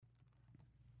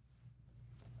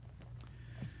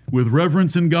With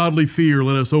reverence and godly fear,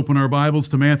 let us open our Bibles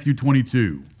to Matthew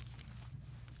 22.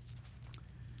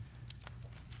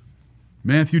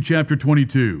 Matthew chapter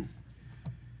 22.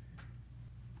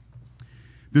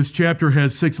 This chapter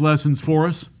has 6 lessons for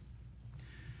us.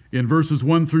 In verses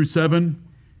 1 through 7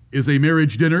 is a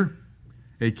marriage dinner.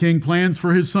 A king plans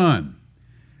for his son.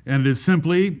 And it is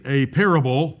simply a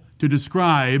parable to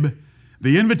describe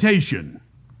the invitation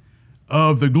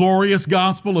of the glorious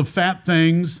gospel of fat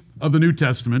things of the New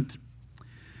Testament.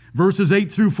 Verses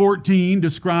 8 through 14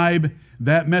 describe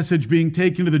that message being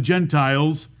taken to the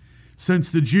Gentiles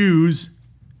since the Jews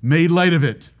made light of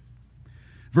it.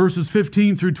 Verses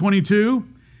 15 through 22,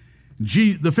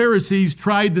 the Pharisees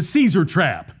tried the Caesar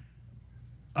trap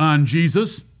on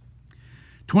Jesus.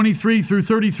 23 through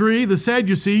 33, the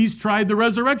Sadducees tried the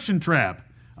resurrection trap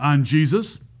on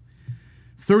Jesus.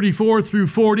 34 through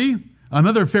 40,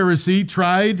 another Pharisee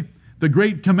tried the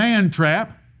great command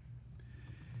trap.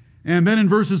 And then in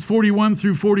verses 41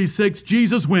 through 46,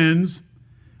 Jesus wins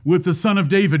with the Son of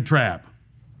David trap.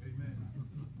 Amen.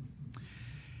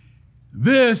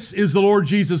 This is the Lord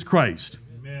Jesus Christ.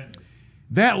 Amen.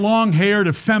 That long-haired,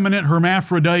 effeminate,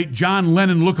 hermaphrodite, John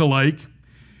Lennon lookalike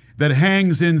that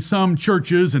hangs in some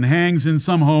churches and hangs in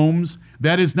some homes,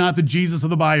 that is not the Jesus of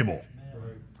the Bible.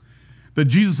 Amen. The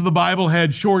Jesus of the Bible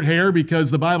had short hair because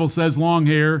the Bible says long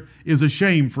hair is a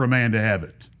shame for a man to have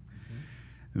it.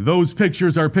 Those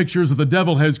pictures are pictures that the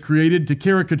devil has created to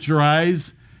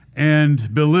caricaturize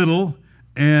and belittle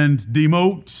and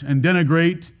demote and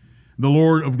denigrate the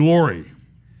Lord of glory.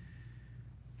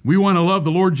 We want to love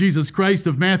the Lord Jesus Christ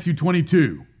of Matthew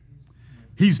 22.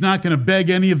 He's not going to beg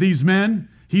any of these men.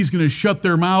 He's going to shut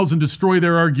their mouths and destroy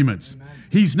their arguments. Amen.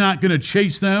 He's not going to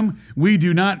chase them. We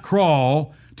do not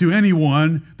crawl to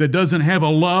anyone that doesn't have a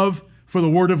love for the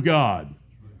Word of God.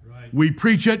 Right. We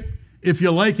preach it. If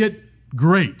you like it,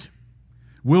 great.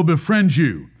 We'll befriend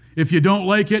you. If you don't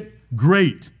like it,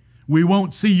 great. We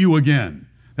won't see you again.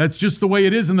 That's just the way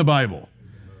it is in the Bible.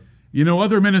 You know,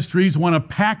 other ministries want to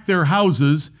pack their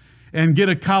houses and get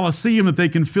a coliseum that they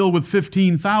can fill with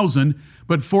 15,000,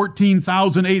 but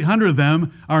 14,800 of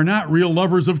them are not real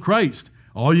lovers of Christ.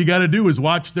 All you got to do is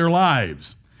watch their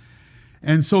lives.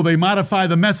 And so they modify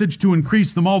the message to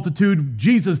increase the multitude.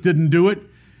 Jesus didn't do it.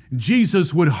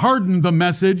 Jesus would harden the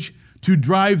message to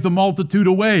drive the multitude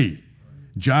away.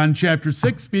 John chapter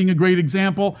 6 being a great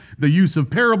example, the use of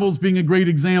parables being a great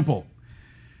example.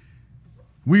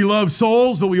 We love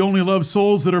souls, but we only love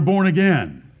souls that are born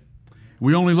again.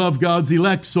 We only love God's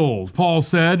elect souls. Paul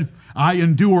said, I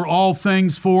endure all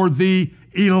things for the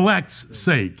elect's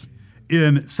sake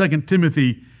in 2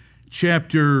 Timothy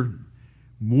chapter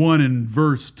 1 and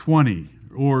verse 20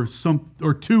 or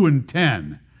 2 and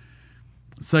 10.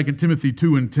 2 Timothy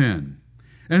 2 and 10.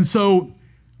 And so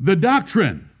the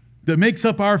doctrine that makes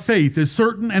up our faith is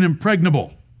certain and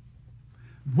impregnable.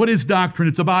 What is doctrine?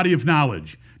 It's a body of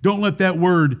knowledge. Don't let that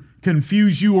word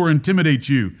confuse you or intimidate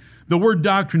you. The word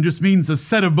doctrine just means a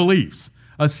set of beliefs,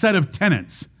 a set of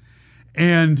tenets.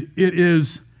 And it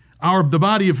is the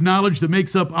body of knowledge that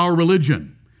makes up our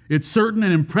religion. It's certain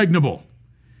and impregnable,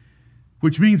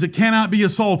 which means it cannot be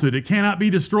assaulted, it cannot be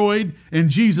destroyed, and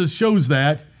Jesus shows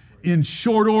that in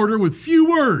short order with few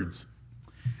words.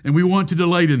 And we want to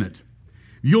delight in it.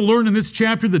 You'll learn in this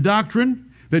chapter the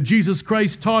doctrine that Jesus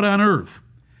Christ taught on earth,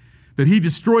 that he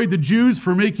destroyed the Jews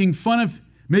for making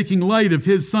light of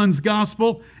his son's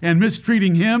gospel and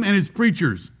mistreating him and his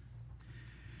preachers,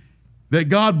 that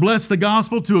God blessed the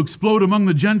gospel to explode among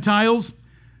the Gentiles,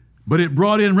 but it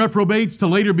brought in reprobates to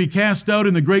later be cast out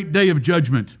in the great day of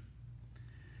judgment.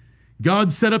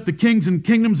 God set up the kings and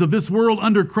kingdoms of this world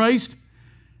under Christ,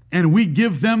 and we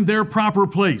give them their proper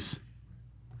place.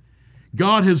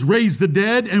 God has raised the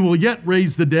dead and will yet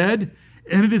raise the dead,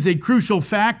 and it is a crucial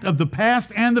fact of the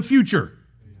past and the future,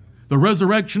 the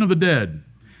resurrection of the dead.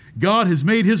 God has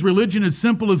made his religion as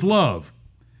simple as love,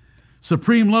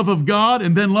 supreme love of God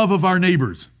and then love of our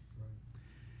neighbors.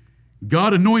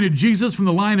 God anointed Jesus from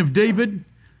the line of David,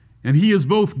 and he is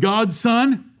both God's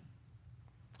son,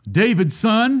 David's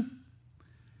son,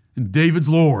 and David's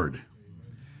Lord,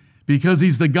 because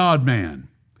he's the God-man,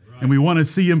 and we want to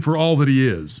see him for all that he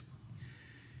is.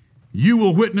 You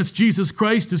will witness Jesus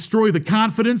Christ destroy the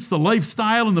confidence, the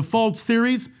lifestyle, and the false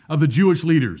theories of the Jewish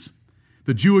leaders,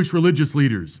 the Jewish religious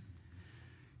leaders.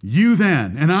 You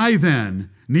then, and I then,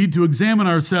 need to examine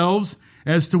ourselves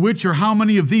as to which or how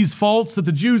many of these faults that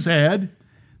the Jews had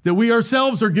that we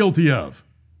ourselves are guilty of.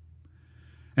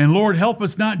 And Lord, help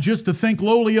us not just to think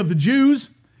lowly of the Jews,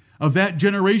 of that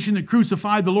generation that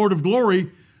crucified the Lord of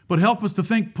glory, but help us to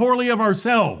think poorly of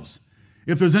ourselves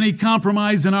if there's any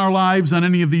compromise in our lives on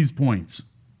any of these points.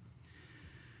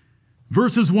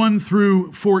 Verses 1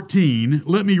 through 14,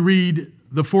 let me read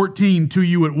the 14 to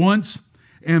you at once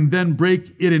and then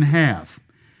break it in half.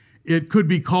 It could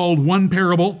be called one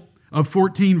parable of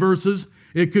 14 verses.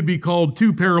 It could be called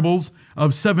two parables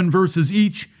of 7 verses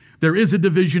each. There is a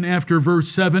division after verse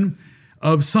 7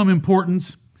 of some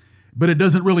importance, but it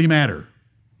doesn't really matter.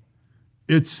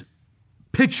 It's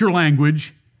picture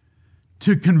language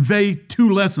to convey two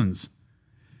lessons,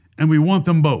 and we want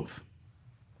them both.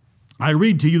 I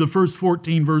read to you the first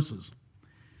 14 verses.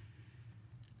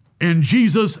 And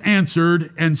Jesus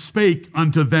answered and spake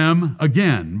unto them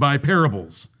again by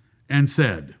parables, and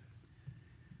said,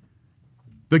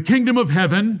 The kingdom of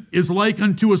heaven is like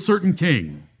unto a certain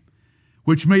king,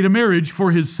 which made a marriage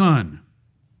for his son,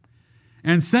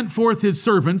 and sent forth his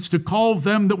servants to call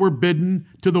them that were bidden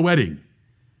to the wedding,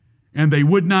 and they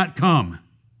would not come.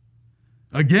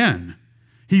 Again,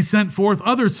 he sent forth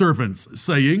other servants,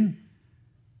 saying,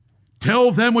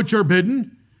 Tell them which are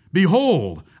bidden,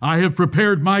 Behold, I have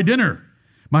prepared my dinner.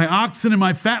 My oxen and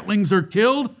my fatlings are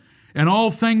killed, and all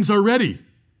things are ready.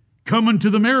 Come unto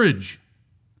the marriage.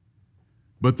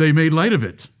 But they made light of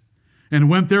it, and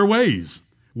went their ways,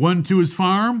 one to his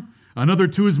farm, another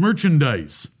to his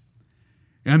merchandise.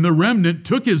 And the remnant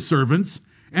took his servants,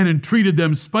 and entreated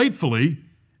them spitefully,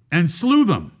 and slew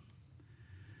them.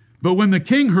 But when the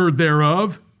king heard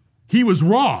thereof, he was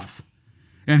wroth,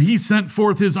 and he sent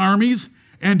forth his armies,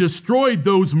 and destroyed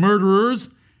those murderers,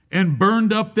 and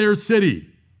burned up their city.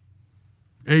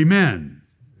 Amen.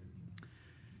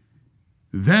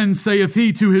 Then saith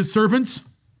he to his servants,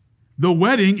 The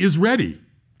wedding is ready,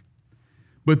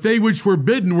 but they which were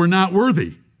bidden were not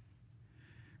worthy.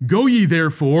 Go ye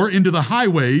therefore into the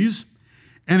highways,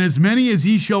 and as many as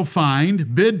ye shall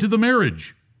find, bid to the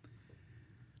marriage.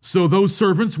 So those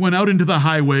servants went out into the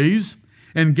highways,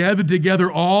 and gathered together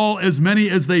all as many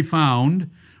as they found,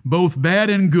 both bad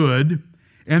and good,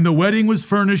 and the wedding was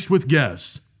furnished with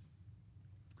guests.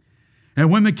 And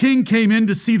when the king came in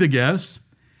to see the guests,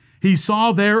 he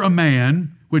saw there a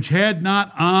man which had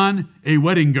not on a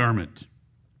wedding garment.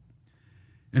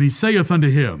 And he saith unto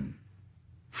him,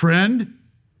 Friend,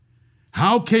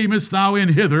 how camest thou in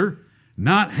hither,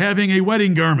 not having a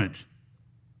wedding garment?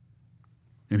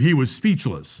 And he was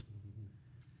speechless.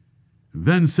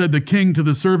 Then said the king to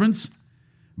the servants,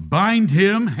 Bind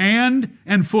him hand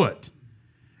and foot,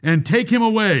 and take him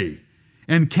away,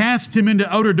 and cast him into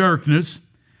outer darkness.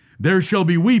 There shall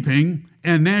be weeping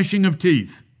and gnashing of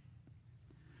teeth.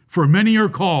 For many are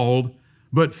called,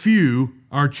 but few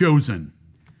are chosen.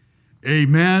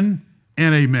 Amen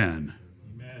and amen.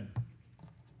 Amen.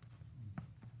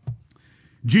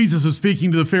 Jesus is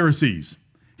speaking to the Pharisees.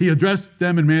 He addressed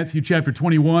them in Matthew chapter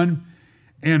 21,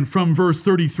 and from verse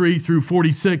 33 through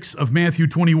 46 of Matthew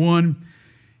 21,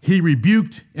 he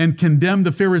rebuked and condemned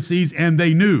the Pharisees, and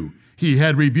they knew he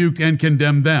had rebuked and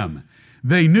condemned them.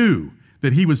 They knew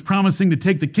that he was promising to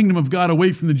take the kingdom of God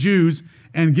away from the Jews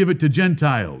and give it to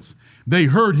Gentiles. They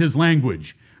heard his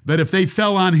language, that if they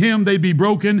fell on him, they'd be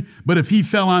broken, but if he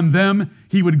fell on them,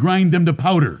 he would grind them to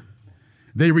powder.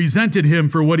 They resented him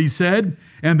for what he said,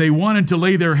 and they wanted to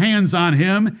lay their hands on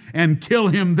him and kill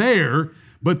him there,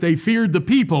 but they feared the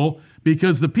people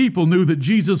because the people knew that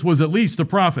Jesus was at least a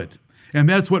prophet. And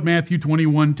that's what Matthew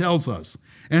 21 tells us.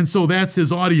 And so that's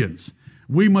his audience.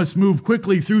 We must move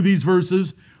quickly through these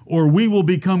verses, or we will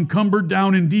become cumbered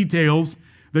down in details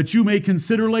that you may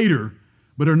consider later,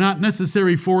 but are not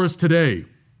necessary for us today.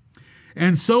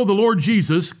 And so the Lord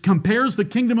Jesus compares the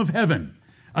kingdom of heaven,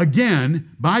 again,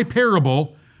 by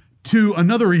parable, to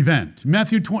another event.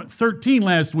 Matthew 13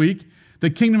 last week,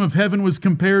 the kingdom of heaven was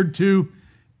compared to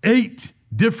 8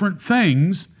 different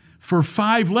things for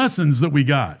 5 lessons that we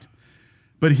got.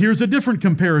 But here's a different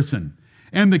comparison.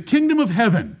 And the kingdom of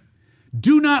heaven,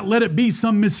 do not let it be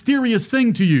some mysterious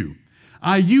thing to you.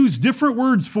 I use different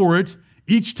words for it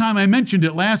each time I mentioned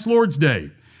it last Lord's Day.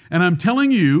 And I'm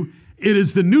telling you, it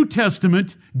is the New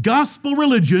Testament gospel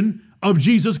religion of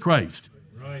Jesus Christ.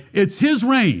 Right. It's his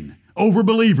reign over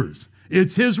believers.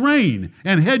 It's his reign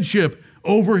and headship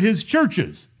over his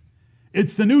churches.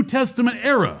 It's the New Testament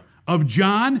era of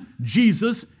John,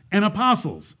 Jesus, and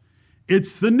apostles.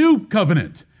 It's the new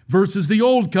covenant versus the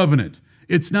old covenant.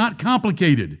 It's not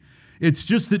complicated. It's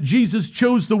just that Jesus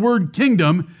chose the word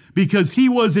kingdom because he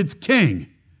was its king.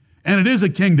 And it is a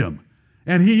kingdom.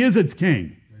 And he is its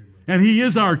king. And he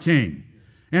is our king.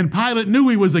 And Pilate knew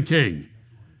he was a king,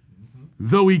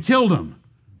 though he killed him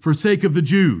for sake of the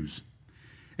Jews.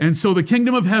 And so the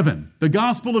kingdom of heaven, the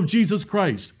gospel of Jesus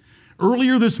Christ,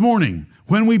 earlier this morning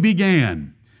when we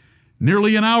began,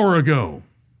 nearly an hour ago,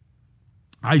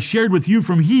 I shared with you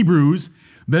from Hebrews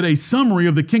that a summary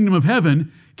of the kingdom of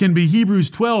heaven can be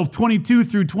Hebrews 12, 22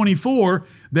 through 24,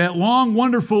 that long,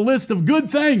 wonderful list of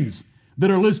good things that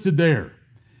are listed there.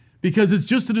 Because it's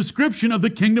just a description of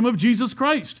the kingdom of Jesus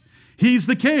Christ. He's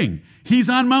the king. He's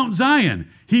on Mount Zion.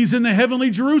 He's in the heavenly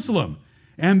Jerusalem.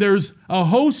 And there's a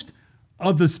host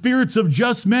of the spirits of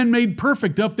just men made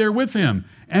perfect up there with him.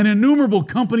 An innumerable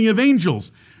company of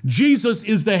angels. Jesus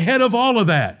is the head of all of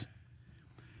that.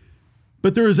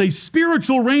 But there is a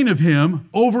spiritual reign of him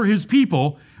over his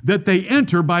people that they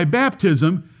enter by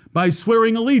baptism, by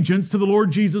swearing allegiance to the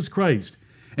Lord Jesus Christ.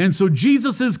 And so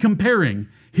Jesus is comparing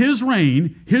his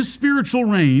reign, his spiritual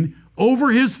reign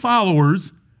over his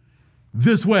followers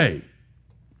this way.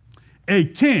 A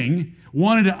king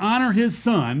wanted to honor his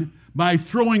son by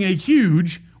throwing a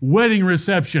huge wedding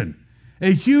reception,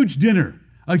 a huge dinner,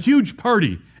 a huge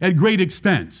party at great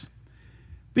expense.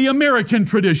 The American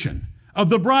tradition of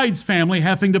the bride's family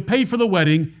having to pay for the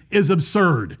wedding is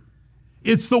absurd.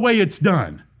 It's the way it's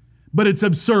done, but it's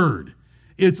absurd.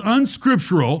 It's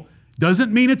unscriptural,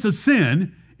 doesn't mean it's a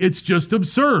sin, it's just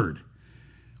absurd.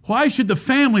 Why should the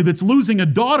family that's losing a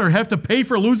daughter have to pay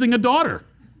for losing a daughter?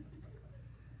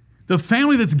 The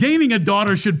family that's gaining a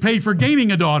daughter should pay for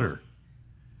gaining a daughter.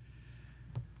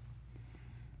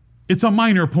 It's a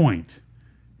minor point.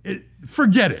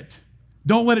 Forget it.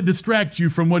 Don't let it distract you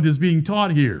from what is being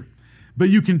taught here. But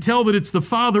you can tell that it's the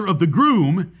father of the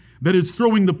groom that is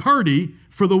throwing the party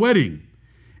for the wedding.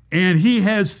 And he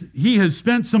has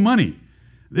spent some money.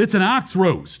 It's an ox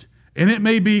roast. And it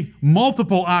may be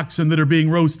multiple oxen that are being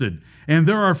roasted. And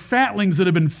there are fatlings that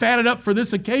have been fatted up for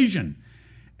this occasion.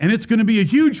 And it's going to be a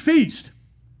huge feast.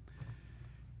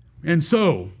 And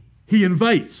so he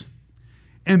invites.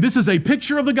 And this is a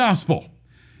picture of the gospel.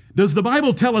 Does the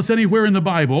Bible tell us anywhere in the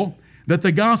Bible that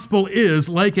the gospel is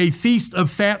like a feast of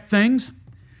fat things?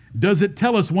 Does it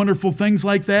tell us wonderful things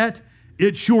like that?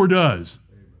 It sure does.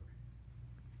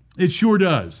 It sure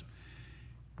does.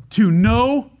 To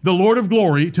know the Lord of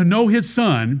glory, to know his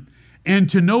Son, and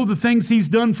to know the things he's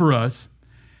done for us,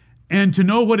 and to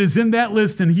know what is in that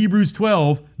list in Hebrews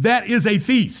 12, that is a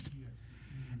feast.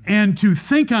 And to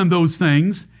think on those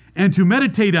things, and to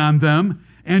meditate on them,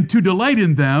 and to delight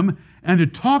in them, and to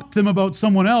talk to them about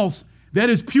someone else, that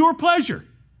is pure pleasure.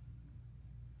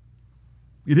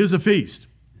 It is a feast.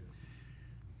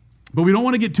 But we don't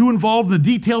want to get too involved in the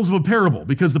details of a parable,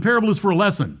 because the parable is for a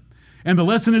lesson. And the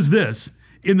lesson is this,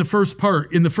 in the first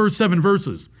 7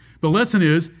 verses. The lesson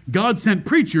is, God sent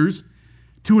preachers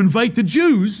to invite the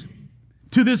Jews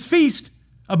to this feast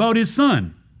about his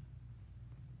Son.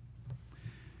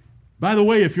 By the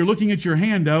way, if you're looking at your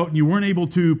handout and you weren't able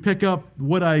to pick up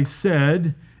what I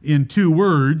said in 2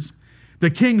 words,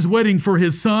 the king's wedding for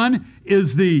his son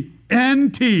is the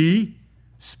NT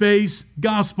space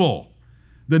gospel,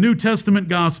 the New Testament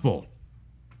gospel.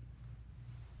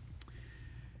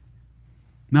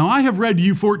 Now, I have read to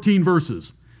you 14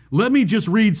 verses. Let me just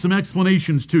read some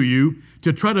explanations to you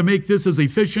to try to make this as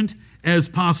efficient as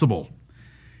possible.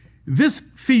 This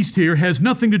feast here has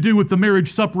nothing to do with the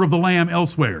marriage supper of the Lamb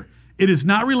elsewhere. It is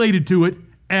not related to it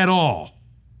at all.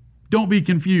 Don't be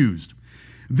confused.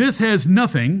 This has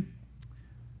nothing,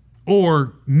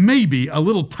 or maybe a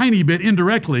little tiny bit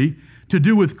indirectly, to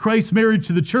do with Christ's marriage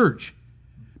to the church,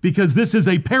 because this is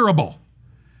a parable.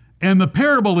 And the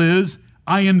parable is,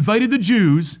 I invited the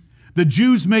Jews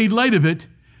made light of it,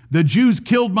 the Jews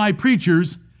killed my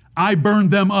preachers, I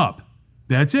burned them up.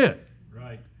 That's it.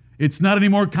 Right. It's not any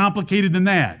more complicated than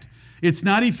that. It's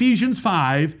not Ephesians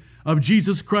 5 of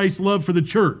Jesus Christ's love for the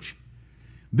church.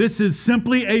 This is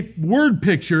simply a word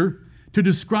picture to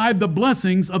describe the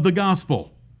blessings of the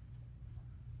gospel.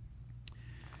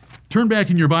 Turn back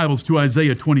in your Bibles to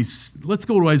Isaiah 20. Let's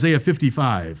go to Isaiah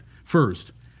 55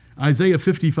 first. Isaiah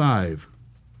 55.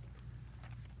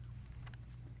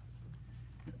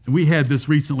 We had this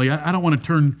recently. I don't want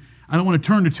to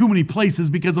turn to too many places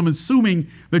because I'm assuming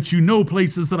that you know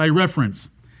places that I reference.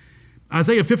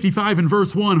 Isaiah 55 and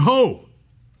verse 1, Ho!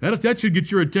 That should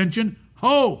get your attention.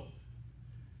 Ho!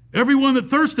 Everyone that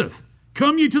thirsteth,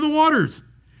 come ye to the waters.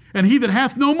 And he that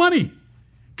hath no money,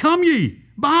 come ye,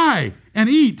 buy and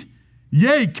eat.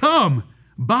 Yea, come,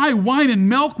 buy wine and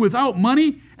milk without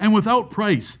money and without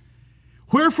price.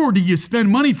 Wherefore do ye spend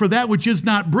money for that which is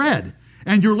not bread,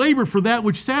 and your labor for that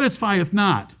which satisfieth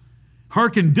not?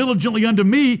 Hearken diligently unto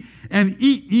me, and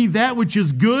eat ye that which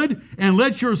is good, and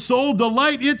let your soul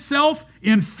delight itself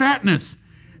in fatness.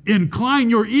 Incline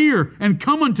your ear, and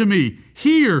come unto me.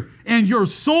 Hear, and your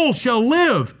soul shall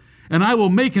live. And I will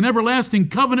make an everlasting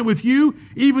covenant with you,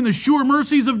 even the sure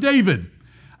mercies of David.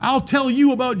 I'll tell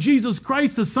you about Jesus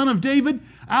Christ, the Son of David.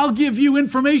 I'll give you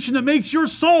information that makes your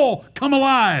soul come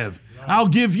alive. I'll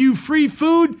give you free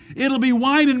food. It'll be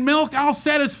wine and milk. I'll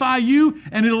satisfy you,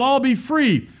 and it'll all be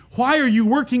free. Why are you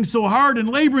working so hard and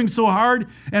laboring so hard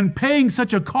and paying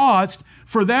such a cost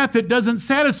for that doesn't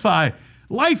satisfy?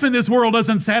 Life in this world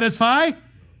doesn't satisfy.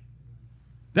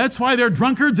 That's why they're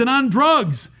drunkards and on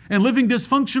drugs and living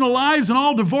dysfunctional lives and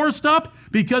all divorced up,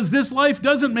 because this life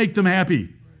doesn't make them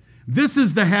happy. This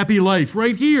is the happy life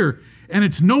right here. And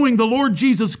it's knowing the Lord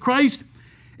Jesus Christ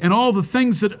and all the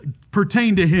things that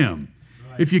pertain to Him.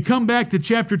 Right. If you come back to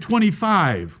chapter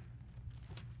 25.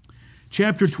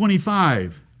 Chapter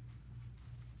 25.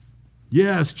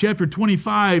 Yes, chapter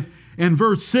 25 and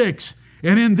verse 6.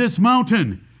 And in this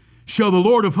mountain shall the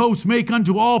Lord of hosts make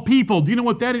unto all people. Do you know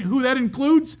who that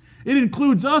includes? It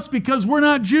includes us, because we're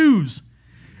not Jews.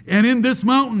 And in this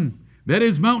mountain, that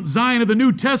is Mount Zion of the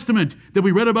New Testament that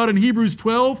we read about in Hebrews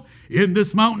 12. In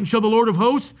this mountain shall the Lord of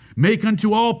hosts make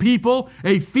unto all people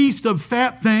a feast of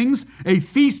fat things, a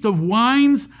feast of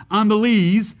wines on the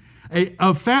lees,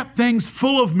 of fat things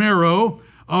full of marrow,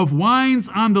 of wines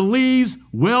on the lees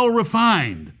well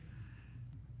refined.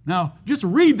 Now, just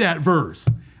read that verse.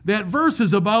 That verse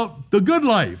is about the good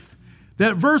life.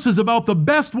 That verse is about the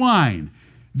best wine.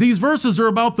 These verses are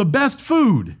about the best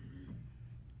food.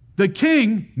 The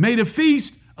king made a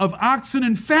feast of oxen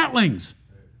and fatlings.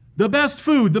 The best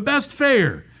food, the best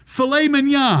fare. Filet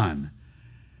mignon.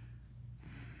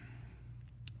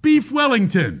 Beef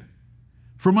Wellington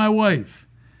for my wife.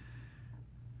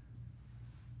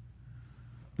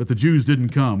 But the Jews didn't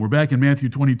come. We're back in Matthew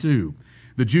 22.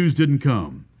 The Jews didn't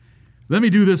come. Let me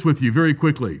do this with you very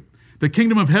quickly. The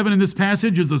kingdom of heaven in this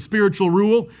passage is the spiritual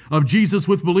rule of Jesus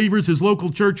with believers, his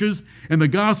local churches, and the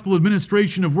gospel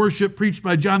administration of worship preached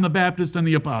by John the Baptist and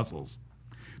the apostles.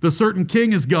 The certain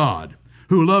king is God,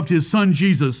 who loved his son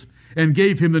Jesus and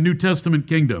gave him the New Testament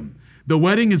kingdom. The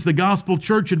wedding is the gospel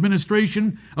church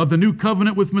administration of the new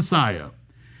covenant with Messiah.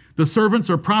 The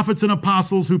servants are prophets and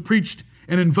apostles who preached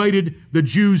and invited the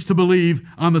Jews to believe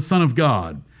on the Son of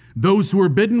God. Those who were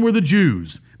bidden were the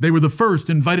Jews. They were the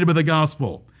first invited by the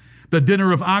gospel. The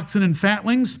dinner of oxen and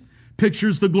fatlings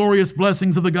pictures the glorious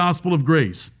blessings of the gospel of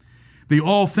grace. The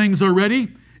all things are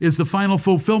ready is the final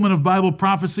fulfillment of Bible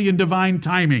prophecy and divine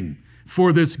timing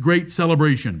for this great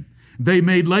celebration. They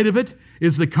made light of it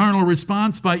is the carnal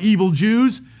response by evil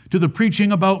Jews to the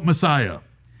preaching about Messiah.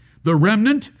 The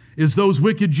remnant is those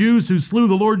wicked Jews who slew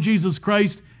the Lord Jesus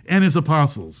Christ and his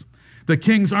apostles. The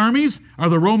king's armies are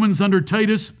the Romans under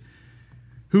Titus,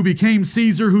 who became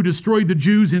Caesar, who destroyed the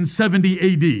Jews in 70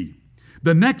 AD.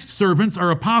 The next servants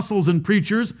are apostles and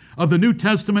preachers of the New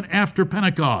Testament after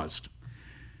Pentecost.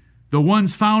 The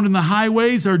ones found in the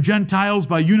highways are Gentiles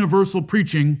by universal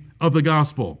preaching of the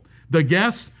gospel. The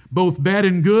guests, both bad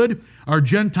and good, are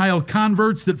Gentile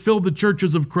converts that filled the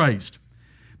churches of Christ.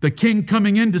 The king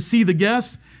coming in to see the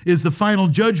guests is the final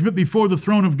judgment before the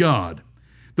throne of God.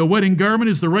 The wedding garment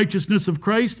is the righteousness of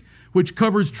Christ, which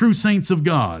covers true saints of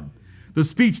God. The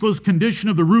speechless condition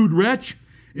of the rude wretch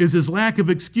is his lack of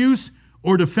excuse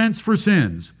or defense for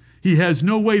sins. He has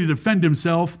no way to defend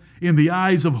himself in the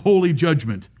eyes of holy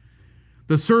judgment.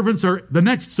 The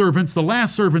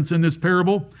last servants in this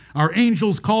parable, are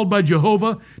angels called by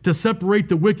Jehovah to separate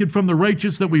the wicked from the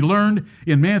righteous, that we learned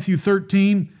in Matthew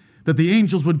 13, that the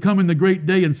angels would come in the great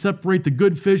day and separate the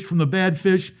good fish from the bad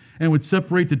fish and would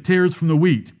separate the tares from the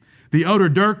wheat. The outer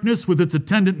darkness with its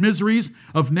attendant miseries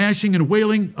of gnashing and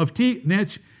wailing of teeth,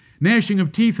 gnashing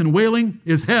of teeth and wailing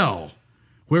is hell,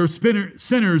 where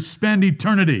sinners spend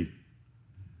eternity.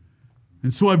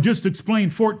 And so I've just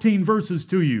explained 14 verses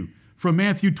to you from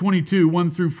Matthew 22, 1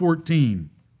 through 14.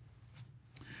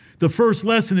 The first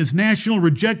lesson is national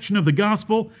rejection of the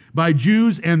gospel by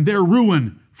Jews and their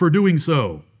ruin for doing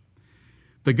so.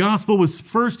 The gospel was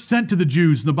first sent to the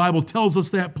Jews, and the Bible tells us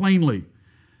that plainly.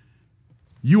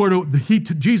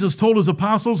 Jesus told his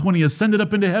apostles when he ascended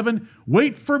up into heaven,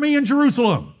 wait for me in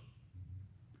Jerusalem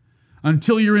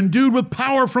until you're endued with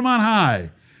power from on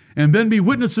high, and then be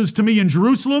witnesses to me in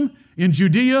Jerusalem, in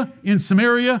Judea, in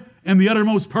Samaria, and the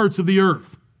uttermost parts of the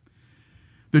earth.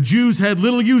 The Jews had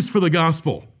little use for the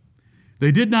gospel.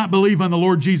 They did not believe on the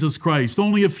Lord Jesus Christ.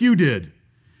 Only a few did.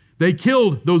 They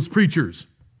killed those preachers.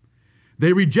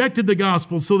 They rejected the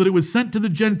gospel so that it was sent to the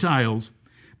Gentiles.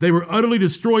 They were utterly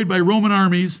destroyed by Roman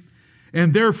armies,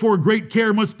 and therefore great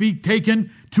care must be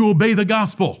taken to obey the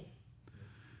gospel.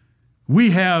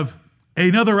 We have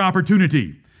another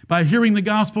opportunity. By hearing the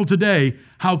gospel today,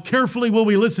 how carefully will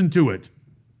we listen to it?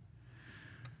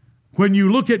 When you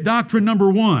look at doctrine number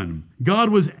 1, God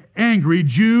was angry.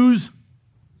 Jews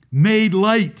made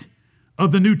light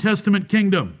of the New Testament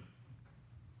kingdom.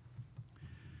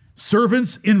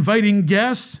 Servants inviting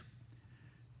guests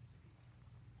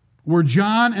were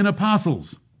John and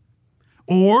apostles,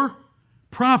 or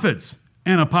prophets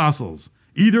and apostles.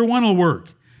 Either one will work.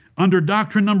 Under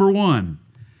doctrine number 1,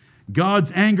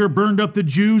 God's anger burned up the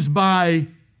Jews by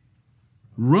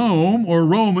Rome or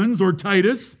Romans or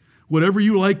Titus, whatever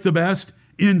you like the best,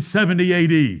 in 70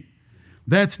 AD.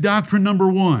 That's doctrine number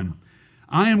 1.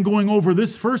 I am going over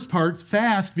this first part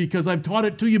fast because I've taught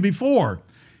it to you before.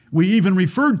 We even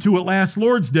referred to it last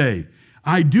Lord's Day.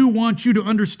 I do want you to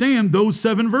understand those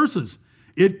 7 verses.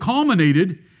 It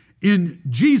culminated in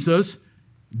Jesus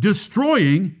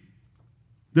destroying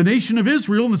the nation of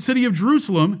Israel and the city of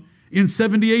Jerusalem in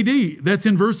 70 AD. That's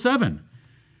in verse 7.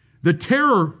 The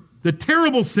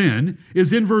terrible sin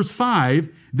is in verse 5.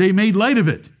 They made light of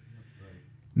it.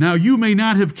 Now, you may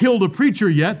not have killed a preacher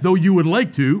yet, though you would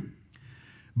like to,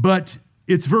 but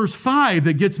it's verse 5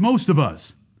 that gets most of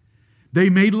us. They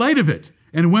made light of it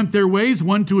and went their ways,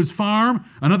 one to his farm,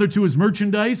 another to his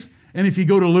merchandise. And if you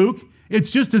go to Luke, it's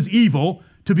just as evil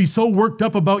to be so worked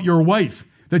up about your wife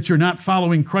that you're not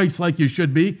following Christ like you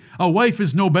should be. A wife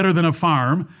is no better than a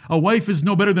farm. A wife is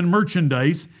no better than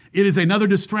merchandise. It is another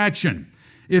distraction.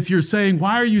 If you're saying,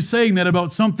 why are you saying that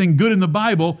about something good in the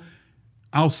Bible?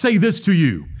 I'll say this to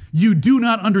you. You do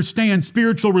not understand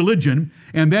spiritual religion,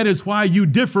 and that is why you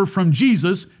differ from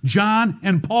Jesus, John,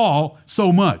 and Paul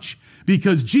so much.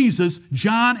 Because Jesus,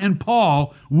 John, and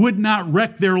Paul would not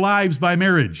wreck their lives by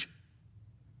marriage.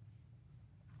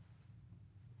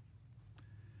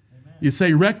 Amen. You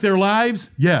say wreck their lives?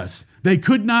 Yes. They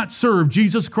could not serve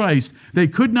Jesus Christ. They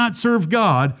could not serve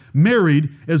God married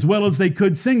as well as they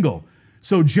could single.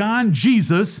 So John,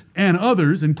 Jesus, and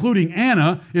others, including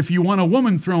Anna, if you want a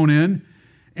woman thrown in,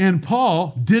 and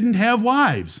Paul didn't have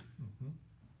wives,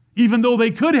 even though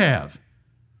they could have.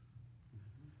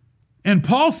 And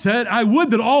Paul said, I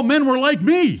would that all men were like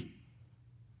me.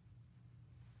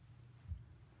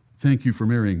 Thank you for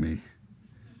marrying me.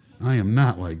 I am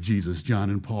not like Jesus, John,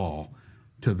 and Paul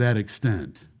to that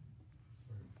extent.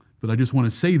 But I just want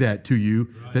to say that to you,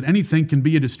 that anything can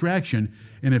be a distraction.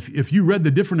 And if you read the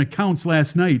different accounts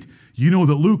last night, you know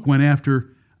that Luke went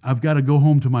after, I've got to go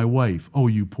home to my wife. Oh,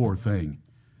 you poor thing.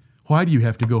 Why do you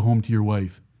have to go home to your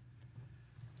wife?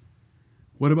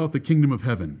 What about the kingdom of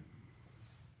heaven?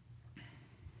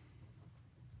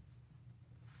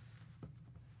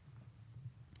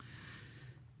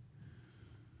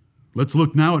 Let's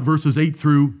look now at verses 8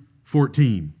 through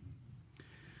 14.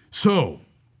 So,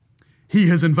 he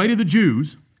has invited the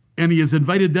Jews, and he has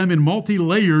invited them in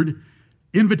multi-layered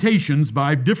invitations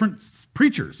by different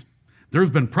preachers. There's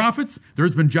been prophets,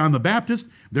 there's been John the Baptist,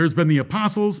 there's been the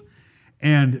apostles,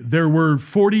 and there were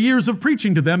 40 years of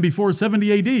preaching to them before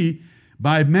 70 AD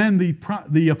by men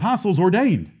the apostles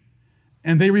ordained,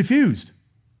 and they refused.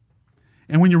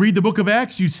 And when you read the book of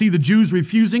Acts, you see the Jews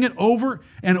refusing it over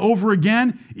and over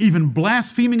again, even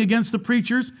blaspheming against the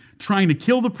preachers, trying to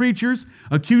kill the preachers,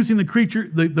 accusing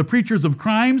the preachers of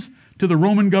crimes to the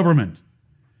Roman government.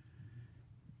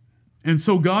 And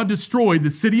so God destroyed the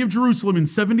city of Jerusalem in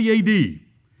 70 AD.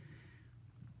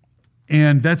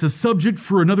 And that's a subject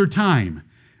for another time.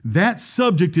 That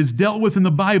subject is dealt with in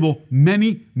the Bible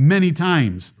many, many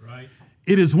times. Right.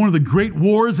 It is one of the great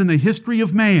wars in the history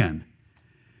of man.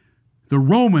 The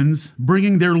Romans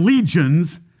bringing their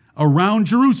legions around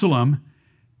Jerusalem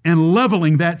and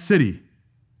leveling that city.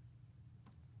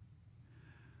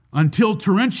 Until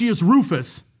Terentius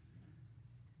Rufus,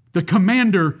 the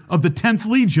commander of the 10th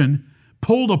Legion,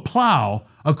 pulled a plow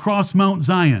across Mount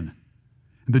Zion.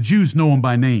 The Jews know him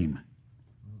by name.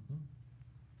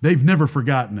 They've never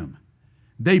forgotten him.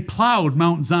 They plowed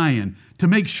Mount Zion to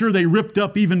make sure they ripped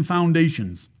up even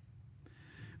foundations.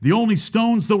 The only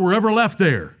stones that were ever left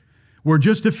there were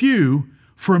just a few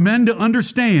for men to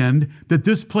understand that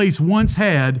this place once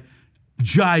had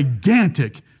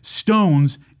gigantic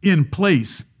stones in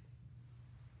place.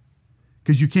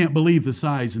 Because you can't believe the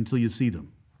size until you see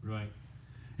them. Right.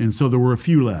 And so there were a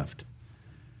few left.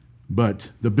 But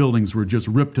the buildings were just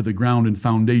ripped to the ground and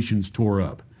foundations tore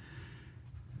up.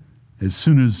 As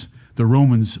soon as the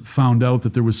Romans found out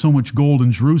that there was so much gold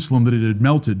in Jerusalem that it had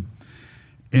melted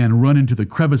and run into the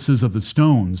crevices of the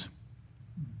stones,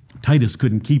 Titus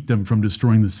couldn't keep them from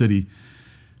destroying the city,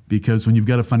 because when you've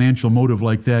got a financial motive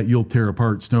like that, you'll tear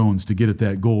apart stones to get at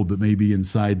that gold that may be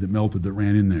inside that melted, that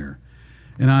ran in there.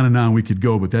 And on we could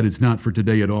go, but that is not for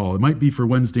today at all. It might be for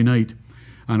Wednesday night.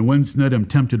 On Wednesday night, I'm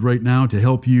tempted right now to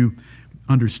help you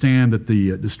understand that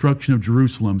the destruction of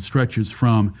Jerusalem stretches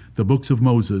from the books of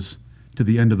Moses to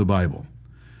the end of the Bible.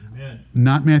 Amen.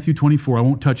 Not Matthew 24. I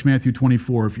won't touch Matthew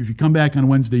 24. If you come back on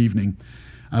Wednesday evening,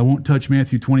 I won't touch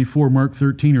Matthew 24, Mark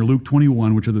 13, or Luke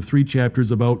 21, which are the 3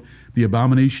 chapters about the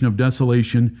abomination of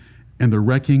desolation and the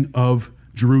wrecking of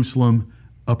Jerusalem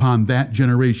upon that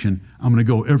generation, I'm going to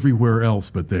go everywhere else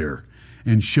but there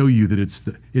and show you that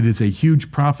it is a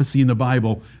huge prophecy in the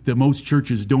Bible that most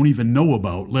churches don't even know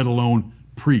about, let alone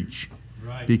preach,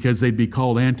 because they'd be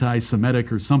called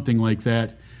anti-Semitic or something like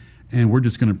that, and we're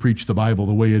just going to preach the Bible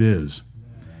the way it is.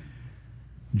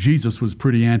 Jesus was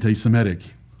pretty anti-Semitic,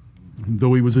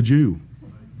 though he was a Jew.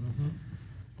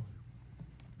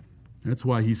 That's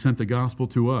why he sent the gospel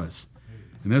to us.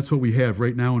 And that's what we have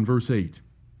right now in verse 8.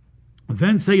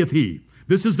 Then saith he,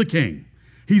 this is the king.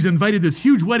 He's invited this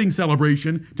huge wedding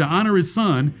celebration to honor his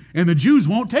son, and the Jews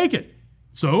won't take it.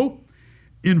 So,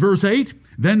 in verse 8,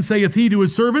 then saith he to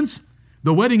his servants,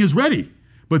 the wedding is ready,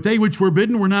 but they which were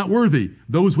bidden were not worthy,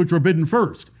 those which were bidden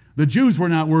first. The Jews were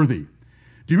not worthy. Do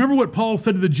you remember what Paul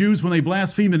said to the Jews when they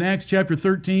blasphemed in Acts chapter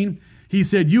 13? He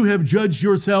said, you have judged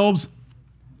yourselves,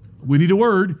 we need a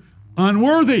word,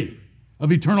 unworthy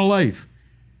of eternal life.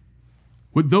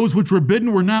 With those which were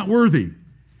bidden were not worthy.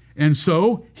 And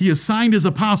so he assigned his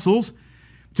apostles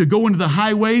to go into the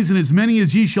highways, and as many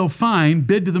as ye shall find,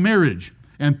 bid to the marriage.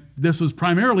 And this was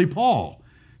primarily Paul,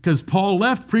 because Paul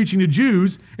left preaching to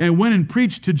Jews and went and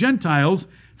preached to Gentiles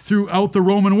throughout the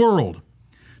Roman world.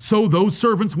 So those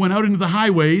servants went out into the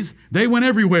highways. They went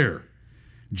everywhere.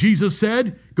 Jesus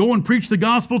said, go and preach the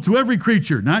gospel to every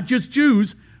creature, not just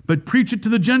Jews, but preach it to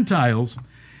the Gentiles.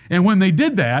 And when they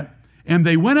did that, and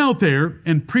they went out there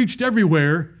and preached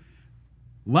everywhere,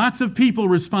 lots of people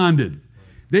responded.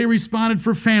 They responded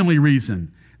for family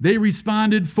reason. They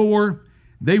responded for,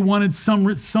 they wanted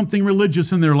something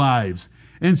religious in their lives.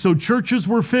 And so churches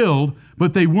were filled,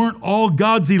 but they weren't all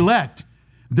God's elect.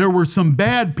 There were some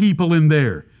bad people in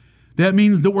there. That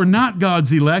means that we're not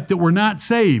God's elect, that we're not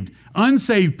saved.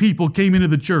 Unsaved people came into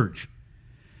the church.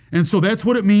 And so that's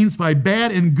what it means by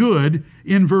bad and good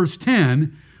in verse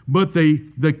 10. But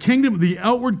the kingdom, the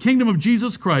outward kingdom of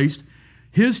Jesus Christ,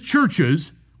 his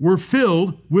churches were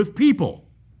filled with people.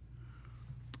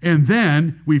 And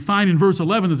then we find in verse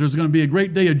 11 that there's going to be a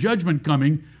great day of judgment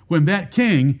coming when that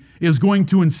king is going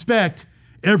to inspect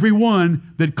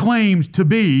everyone that claimed to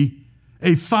be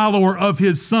a follower of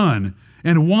his son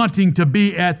and wanting to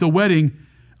be at the wedding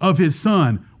of his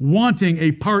son, wanting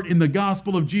a part in the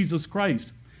gospel of Jesus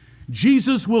Christ.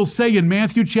 Jesus will say in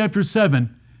Matthew chapter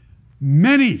 7,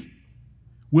 many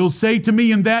will say to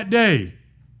me in that day,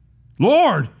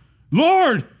 Lord,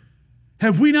 Lord,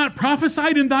 have we not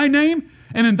prophesied in thy name,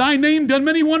 and in thy name done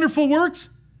many wonderful works,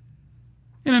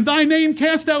 and in thy name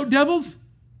cast out devils?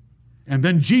 And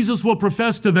then Jesus will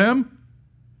profess to them,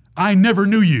 I never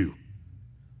knew you.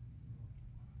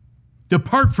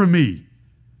 Depart from me,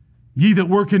 ye that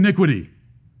work iniquity.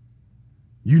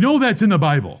 You know that's in the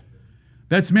Bible.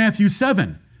 That's Matthew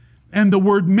 7. And the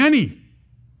word many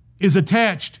is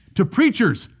attached to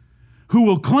preachers who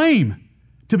will claim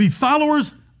to be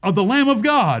followers of the Lamb of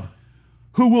God,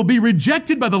 who will be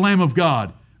rejected by the Lamb of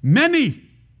God. Many.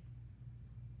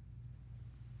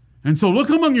 And so look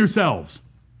among yourselves,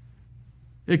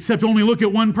 except only look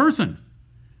at one person,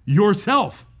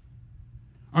 yourself.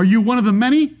 Are you one of the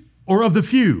many or of the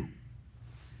few?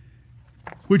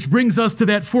 Which brings us to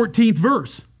that 14th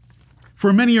verse.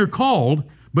 For many are called,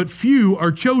 but few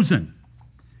are chosen.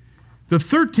 The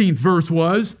 13th verse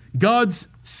was God's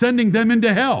sending them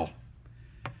into hell.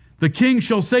 The king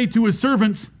shall say to his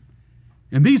servants,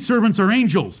 and these servants are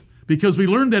angels, because we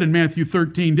learned that in Matthew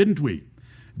 13, didn't we?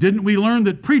 Didn't we learn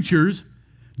that preachers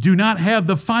do not have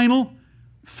the final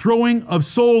throwing of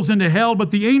souls into hell,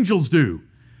 but the angels do?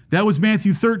 That was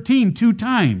Matthew 13, 2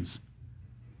 times.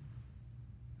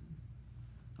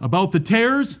 About the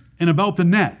tares and about the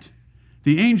net.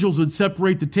 The angels would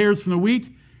separate the tares from the wheat,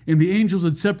 and the angels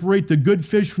would separate the good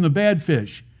fish from the bad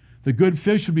fish. The good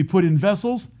fish would be put in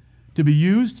vessels to be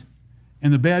used,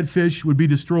 and the bad fish would be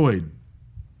destroyed.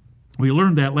 We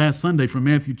learned that last Sunday from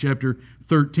Matthew chapter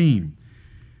 13.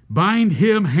 Bind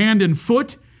him hand and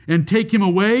foot, and take him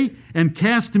away, and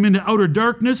cast him into outer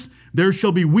darkness. There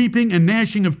shall be weeping and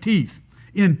gnashing of teeth.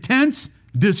 Intense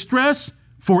distress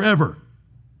forever,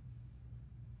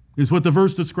 is what the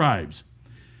verse describes.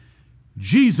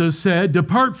 Jesus said,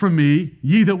 depart from me,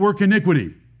 ye that work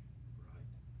iniquity,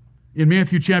 in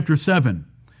Matthew chapter 7.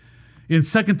 In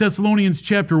 2 Thessalonians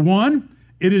chapter 1,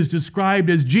 it is described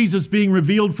as Jesus being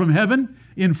revealed from heaven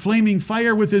in flaming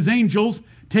fire with his angels,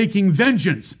 taking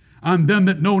vengeance on them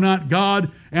that know not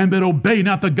God and that obey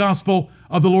not the gospel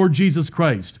of the Lord Jesus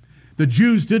Christ. The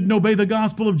Jews didn't obey the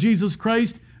gospel of Jesus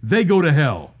Christ. They go to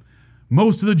hell.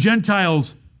 Most of the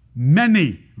Gentiles,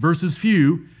 many versus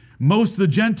few, most of the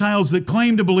Gentiles that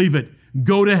claim to believe it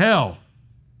go to hell.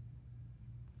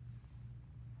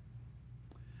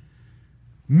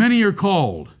 Many are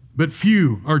called, but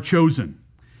few are chosen.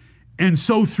 And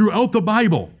so throughout the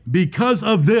Bible, because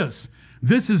of this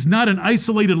is not an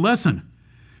isolated lesson.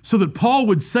 So that Paul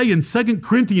would say in 2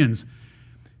 Corinthians,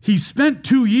 he spent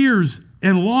 2 years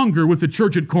and longer with the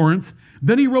church at Corinth.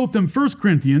 Then he wrote them 1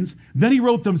 Corinthians. Then he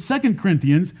wrote them 2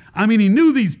 Corinthians. I mean, he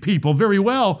knew these people very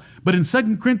well. But in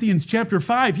 2 Corinthians chapter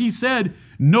 5, he said,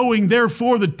 knowing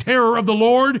therefore the terror of the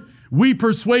Lord, we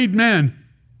persuade men.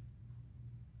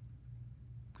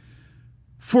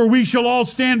 For we shall all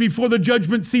stand before the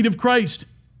judgment seat of Christ.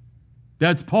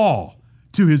 That's Paul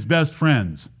to his best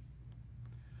friends.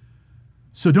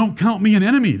 So don't count me an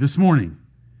enemy this morning.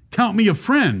 Count me a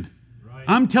friend. Right.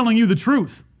 I'm telling you the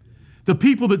truth. The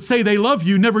people that say they love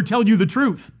you never tell you the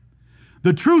truth.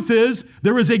 The truth is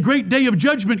there is a great day of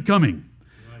judgment coming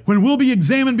when we'll be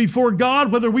examined before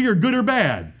God whether we are good or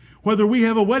bad, whether we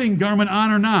have a wedding garment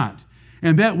on or not.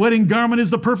 And that wedding garment is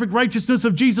the perfect righteousness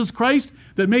of Jesus Christ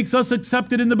that makes us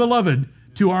accepted in the beloved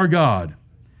to our God.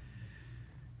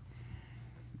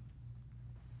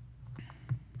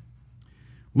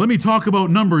 Let me talk about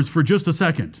numbers for just a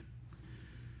second.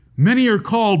 Many are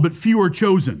called, but few are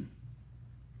chosen.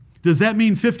 Does that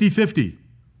mean 50-50?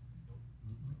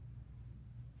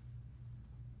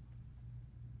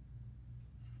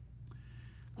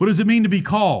 What does it mean to be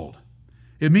called?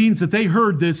 It means that they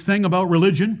heard this thing about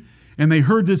religion, and they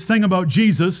heard this thing about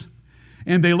Jesus,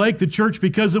 and they liked the church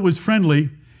because it was friendly,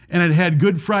 and it had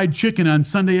good fried chicken on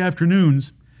Sunday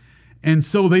afternoons, and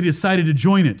so they decided to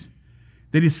join it.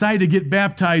 They decided to get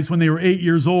baptized when they were 8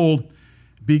 years old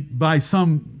by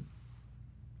some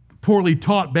poorly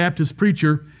taught Baptist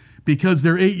preacher because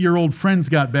their 8-year-old friends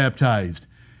got baptized.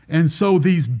 And so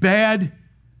these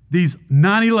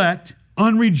non-elect,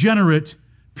 unregenerate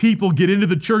people get into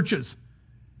the churches.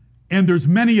 And there's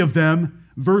many of them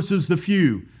versus the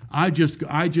few. I just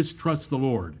trust the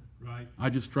Lord. Right. I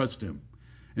just trust him.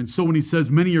 And so when he says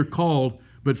many are called,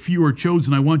 but few are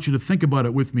chosen, I want you to think about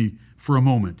it with me for a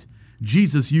moment.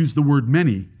 Jesus used the word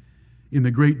many. In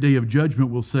the great day of judgment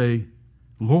will say,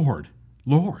 Lord,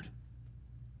 Lord.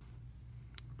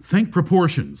 Think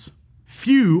proportions.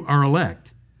 Few are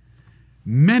elect.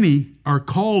 Many are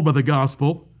called by the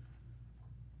gospel.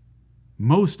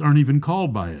 Most aren't even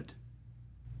called by it.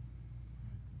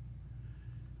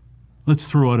 Let's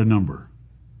throw out a number.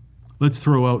 Let's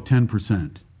throw out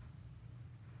 10%.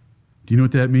 Do you know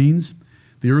what that means?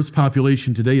 The earth's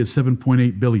population today is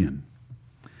 7.8 billion.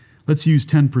 Let's use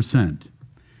 10%.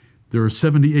 There are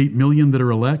 78 million that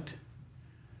are elect.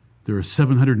 There are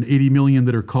 780 million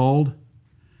that are called.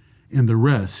 And the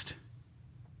rest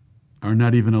are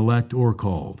not even elect or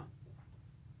called.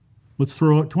 Let's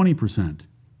throw out 20%.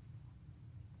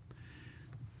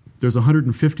 There's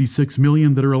 156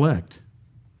 million that are elect.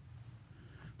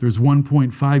 There's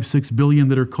 1.56 billion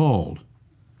that are called.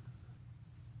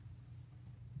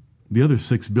 The other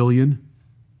 6 billion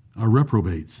are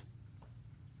reprobates.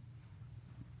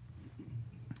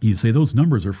 You say those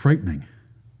numbers are frightening.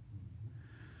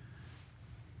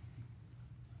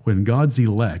 When God's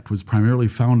elect was primarily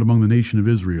found among the nation of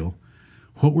Israel,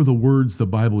 what were the words the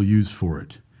Bible used for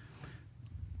it?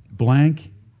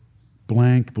 Blank,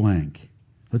 blank, blank.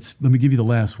 Let me give you the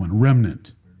last one,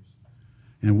 remnant.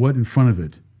 And what in front of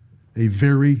it? A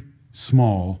very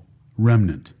small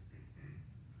remnant.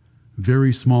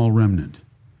 Very small remnant.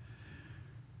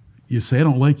 You say, I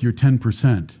don't like your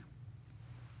 10%.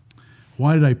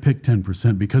 Why did I pick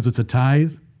 10%? Because it's a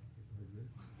tithe?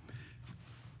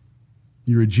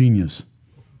 You're a genius.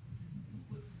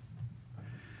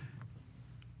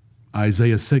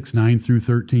 Isaiah 6, 9 through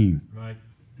 13. Right.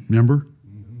 Remember?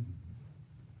 Mm-hmm.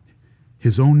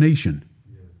 His own nation,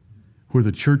 where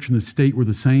the church and the state were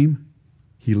the same,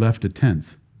 he left a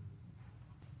tenth.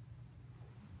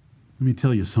 Let me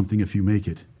tell you something if you make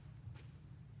it.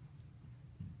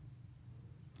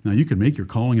 Now, you can make your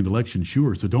calling and election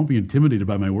sure, so don't be intimidated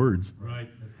by my words. Right.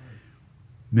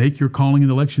 Make your calling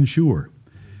and election sure.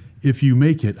 If you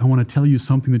make it, I want to tell you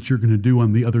something that you're going to do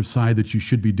on the other side that you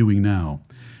should be doing now.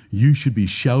 You should be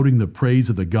shouting the praise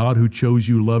of the God who chose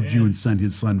you, loved you, and sent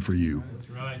his son for you. That's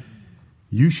right.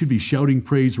 You should be shouting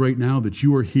praise right now that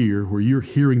you are here, where you're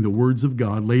hearing the words of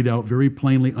God laid out very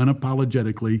plainly,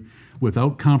 unapologetically,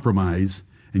 without compromise,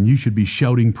 and you should be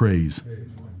shouting praise.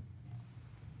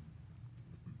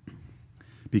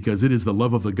 Because it is the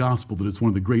love of the gospel that is one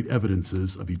of the great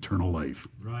evidences of eternal life.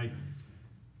 Right.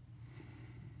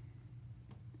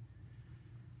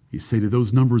 You say, do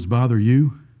those numbers bother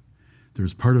you?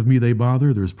 There's part of me they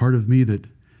bother. There's part of me that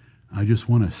I just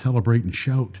want to celebrate and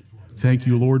shout. Thank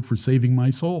you, Lord, for saving my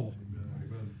soul.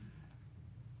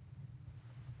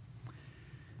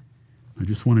 I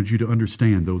just wanted you to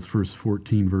understand those first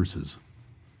 14 verses.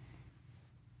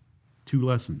 2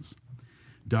 lessons.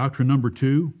 Doctrine number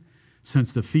 2,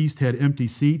 since the feast had empty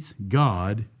seats,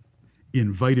 God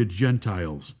invited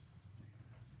Gentiles.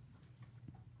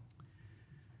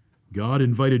 God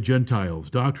invited Gentiles.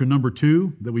 Doctrine number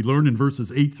 2 that we learned in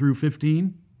verses 8 through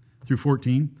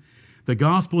 14. The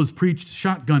gospel is preached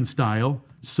shotgun style,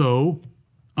 so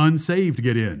unsaved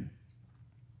get in.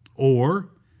 Or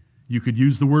you could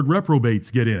use the word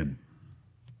reprobates get in.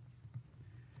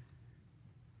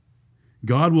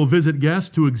 God will visit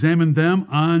guests to examine them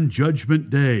on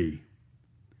Judgment Day.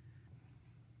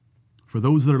 For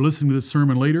those that are listening to this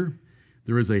sermon later,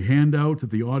 there is a handout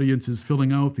that the audience is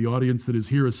filling out, the audience that is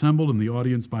here assembled and the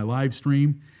audience by live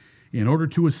stream. In order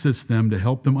to assist them, to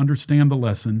help them understand the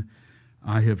lesson,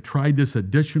 I have tried this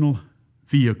additional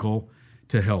vehicle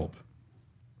to help.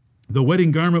 The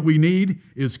wedding garment we need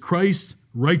is Christ's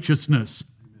righteousness.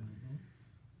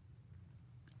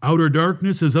 Outer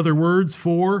darkness is other words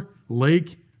for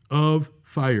lake of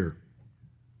fire.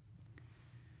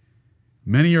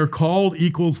 Many are called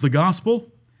equals the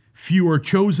gospel. Few are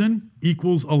chosen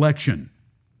equals election.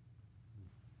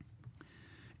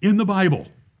 In the Bible,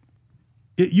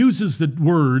 it uses the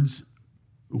words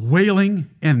wailing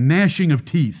and gnashing of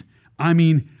teeth. I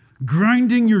mean,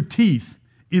 grinding your teeth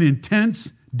in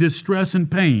intense distress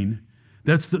and pain.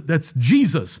 That's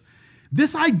Jesus.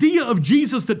 This idea of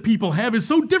Jesus that people have is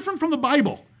so different from the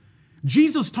Bible.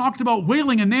 Jesus talked about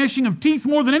wailing and gnashing of teeth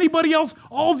more than anybody else,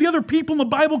 all the other people in the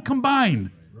Bible combined.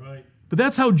 Right. But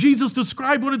that's how Jesus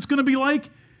described what it's going to be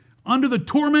like under the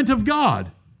torment of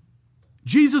God.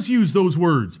 Jesus used those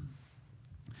words.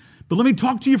 But let me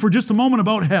talk to you for just a moment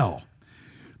about hell.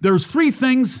 There's 3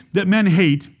 things that men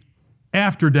hate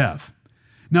after death.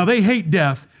 Now, they hate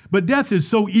death, but death is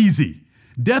so easy.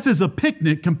 Death is a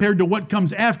picnic compared to what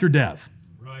comes after death.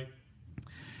 Right.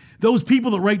 Those people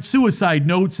that write suicide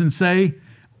notes and say,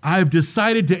 I've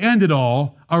decided to end it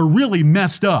all, are really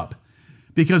messed up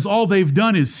because all they've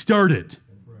done is started.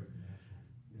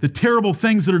 The terrible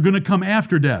things that are going to come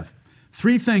after death.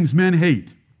 3 things men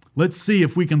hate. Let's see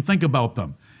if we can think about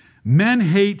them. Men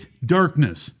hate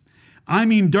darkness. I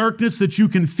mean darkness that you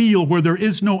can feel where there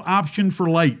is no option for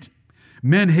light.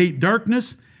 Men hate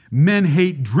darkness, men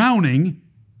hate drowning,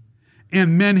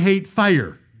 and men hate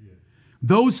fire.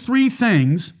 Those 3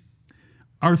 things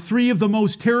are 3 of the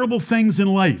most terrible things in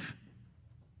life.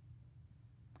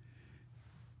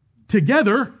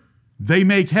 Together, they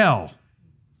make hell.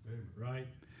 Right.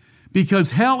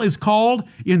 Because hell is called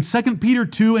in 2 Peter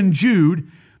 2 and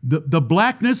Jude, the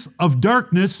blackness of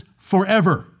darkness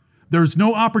forever. There's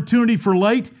no opportunity for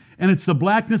light, and it's the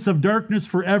blackness of darkness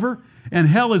forever. And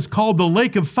hell is called the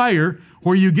lake of fire,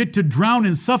 where you get to drown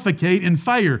and suffocate in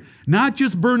fire. Not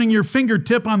just burning your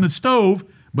fingertip on the stove,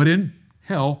 but in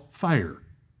hell fire.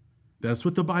 That's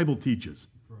what the Bible teaches.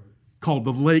 Called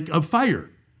the lake of fire.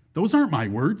 Those aren't my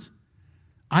words.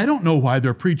 I don't know why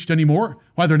they're preached anymore,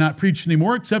 why they're not preached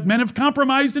anymore, except men have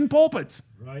compromised in pulpits.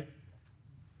 Right.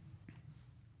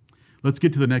 Let's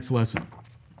get to the next lesson.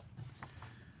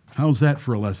 How's that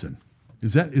for a lesson?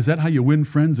 Is that how you win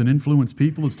friends and influence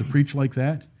people, is to preach like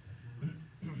that?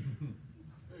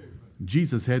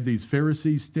 Jesus had these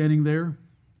Pharisees standing there,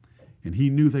 and he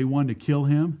knew they wanted to kill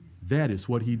him. That is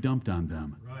what he dumped on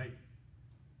them. Right.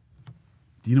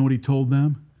 Do you know what he told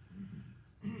them?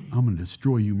 I'm going to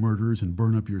destroy you murderers and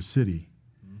burn up your city,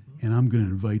 and I'm going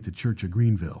to invite the Church of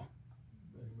Greenville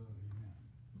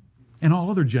and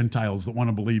all other Gentiles that want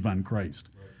to believe on Christ.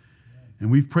 And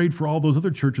we've prayed for all those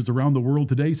other churches around the world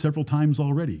today several times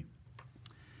already.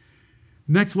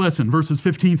 Next lesson, verses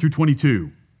 15 through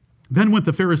 22. Then went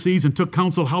the Pharisees and took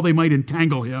counsel how they might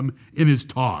entangle him in his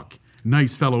talk.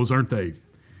 Nice fellows, aren't they?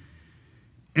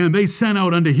 And they sent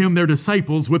out unto him their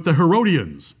disciples with the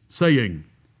Herodians, saying,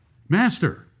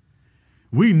 Master,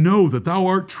 we know that thou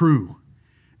art true,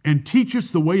 and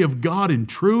teachest the way of God in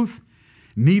truth,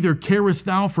 neither carest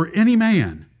thou for any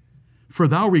man, for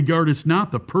thou regardest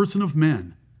not the person of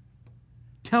men.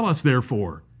 Tell us,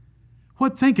 therefore,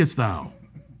 what thinkest thou?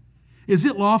 Is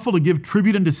it lawful to give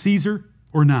tribute unto Caesar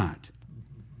or not?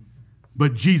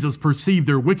 But Jesus perceived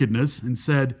their wickedness and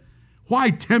said, Why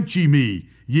tempt ye me,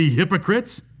 ye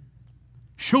hypocrites?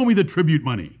 Show me the tribute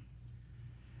money.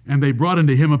 And they brought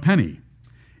unto him a penny.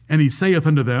 And he saith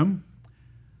unto them,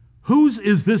 Whose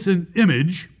is this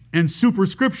image and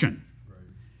superscription?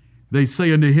 They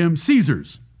say unto him,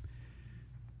 Caesar's.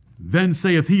 Then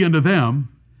saith he unto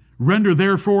them, Render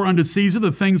therefore unto Caesar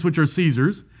the things which are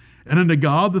Caesar's, and unto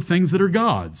God the things that are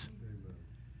God's.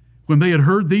 When they had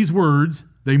heard these words,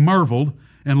 they marveled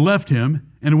and left him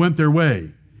and went their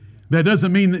way. That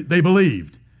doesn't mean that they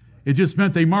believed. It just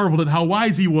meant they marveled at how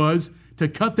wise he was to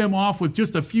cut them off with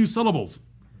just a few syllables.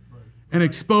 and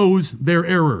expose their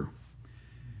error.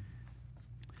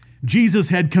 Jesus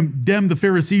had condemned the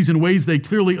Pharisees in ways they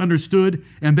clearly understood,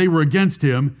 and they were against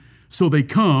him, so they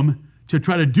come to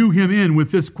try to do him in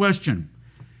with this question.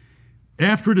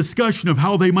 After a discussion of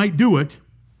how they might do it,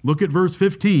 look at verse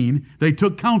 15, they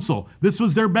took counsel. This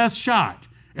was their best shot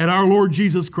at our Lord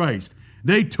Jesus Christ.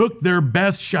 They took their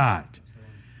best shot.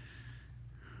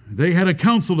 They had a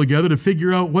council together to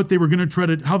figure out how they were going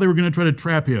to try to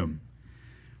trap him.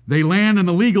 They land on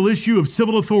the legal issue of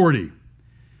civil authority.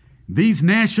 These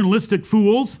nationalistic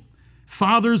fools,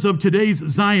 fathers of today's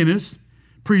Zionists,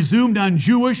 presumed on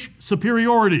Jewish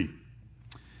superiority.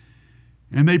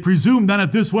 And they presumed on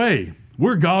it this way: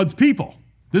 we're God's people.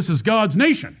 This is God's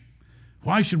nation.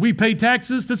 Why should we pay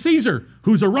taxes to Caesar,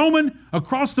 who's a Roman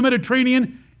across the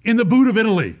Mediterranean in the boot of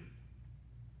Italy?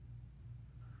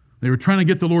 They were trying to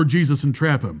get the Lord Jesus and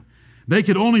trap him. They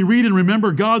could only read and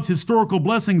remember God's historical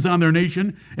blessings on their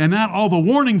nation and not all the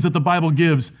warnings that the Bible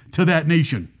gives to that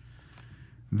nation.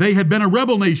 They had been a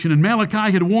rebel nation, and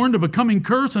Malachi had warned of a coming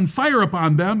curse and fire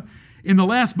upon them in the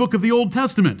last book of the Old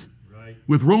Testament. Right.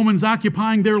 With Romans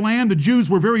occupying their land, the Jews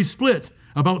were very split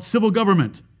about civil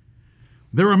government.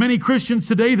 There are many Christians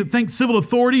today that think civil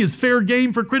authority is fair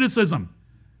game for criticism.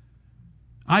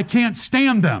 I can't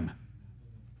stand them.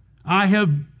 I have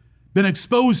been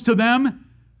exposed to them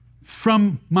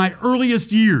from my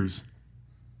earliest years.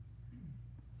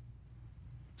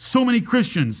 So many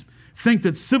Christians think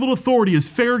that civil authority is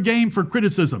fair game for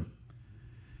criticism.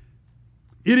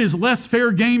 It is less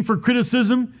fair game for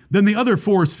criticism than the other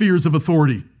four spheres of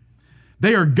authority.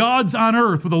 They are gods on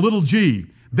earth with a little g.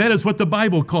 That is what the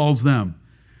Bible calls them.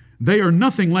 They are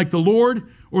nothing like the Lord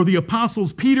or the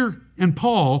apostles Peter and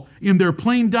Paul in their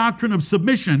plain doctrine of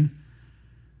submission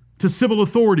to civil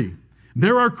authority.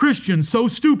 There are Christians so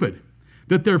stupid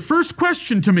that their first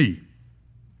question to me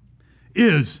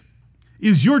is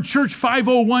your church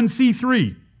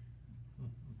 501c3?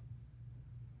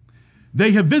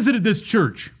 They have visited this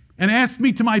church and asked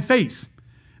me to my face.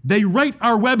 They write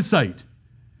our website,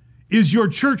 is your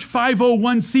church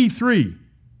 501c3?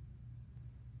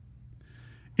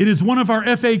 It is one of our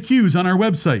FAQs on our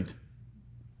website.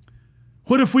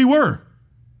 What if we were?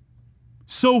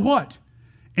 So what?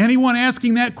 Anyone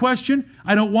asking that question,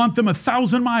 I don't want them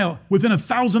within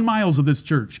 1,000 miles of this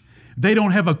church. They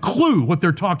don't have a clue what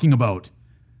they're talking about.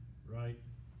 Right.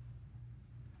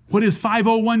 What is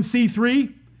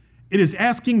 501c3? It is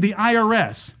asking the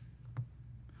IRS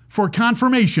for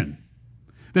confirmation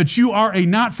that you are a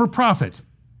not-for-profit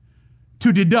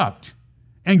to deduct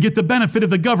and get the benefit of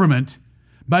the government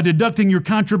by deducting your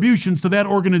contributions to that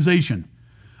organization.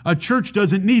 A church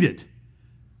doesn't need it.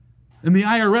 And the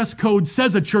IRS code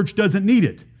says a church doesn't need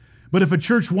it. But if a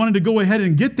church wanted to go ahead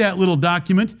and get that little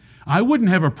document, I wouldn't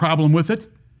have a problem with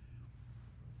it.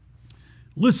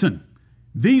 Listen,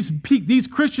 these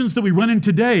Christians that we run in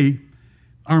today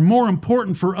are more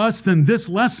important for us than this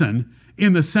lesson,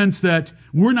 in the sense that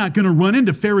we're not going to run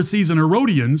into Pharisees and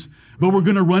Herodians, but we're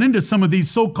going to run into some of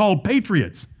these so-called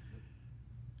patriots.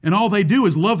 And all they do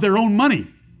is love their own money.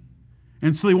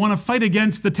 And so they want to fight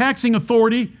against the taxing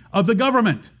authority of the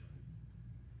government.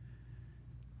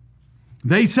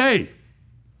 They say,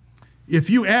 if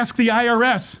you ask the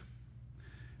IRS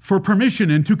for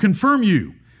permission and to confirm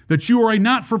you that you are a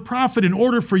not-for-profit in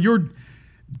order for your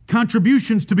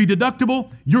contributions to be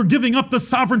deductible, you're giving up the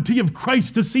sovereignty of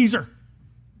Christ to Caesar.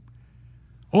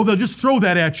 Oh, they'll just throw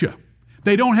that at you.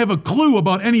 They don't have a clue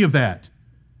about any of that.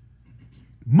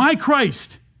 My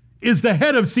Christ is the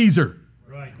head of Caesar.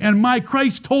 Right. And my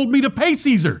Christ told me to pay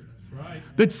Caesar. Right.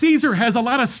 That Caesar has a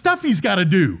lot of stuff he's got to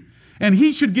do. And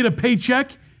he should get a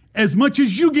paycheck as much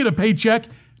as you get a paycheck.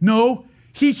 No,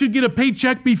 he should get a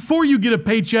paycheck before you get a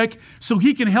paycheck so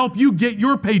he can help you get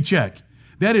your paycheck.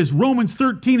 That is Romans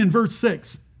 13 and verse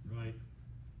 6. Right.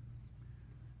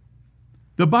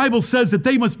 The Bible says that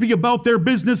they must be about their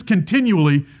business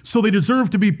continually, so they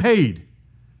deserve to be paid.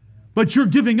 But you're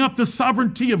giving up the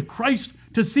sovereignty of Christ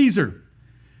to Caesar.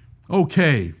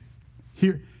 Okay,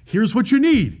 here's what you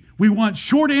need. We want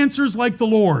short answers like the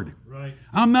Lord. Right.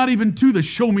 I'm not even to the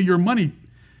show me your money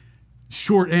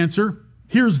short answer.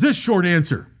 Here's this short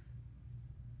answer.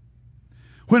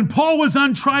 When Paul was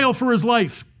on trial for his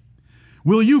life,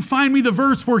 will you find me the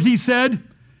verse where he said,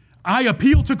 I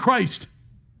appeal to Christ?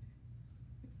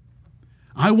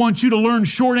 I want you to learn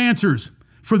short answers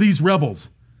for these rebels.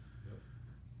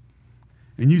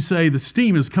 And you say, the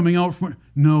steam is coming out from...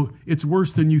 No, it's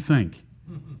worse than you think.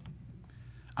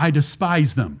 I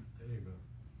despise them.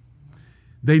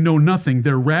 They know nothing.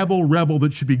 They're rabble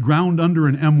that should be ground under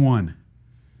an M1.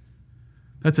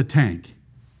 That's a tank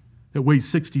that weighs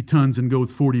 60 tons and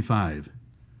goes 45.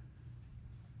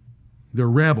 They're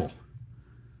rabble.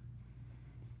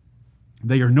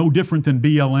 They are no different than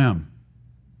BLM.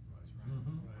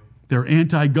 They're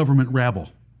anti-government rabble.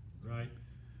 Right.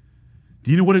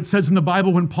 Do you know what it says in the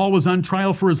Bible when Paul was on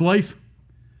trial for his life?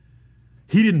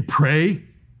 He didn't pray.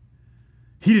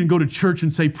 He didn't go to church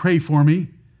and say, pray for me.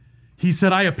 He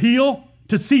said, I appeal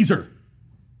to Caesar.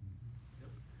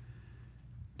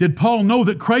 Did Paul know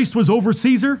that Christ was over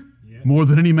Caesar? Yes. More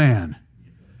than any man.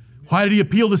 Why did he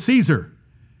appeal to Caesar?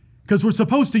 Because we're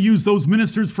supposed to use those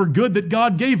ministers for good that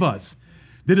God gave us.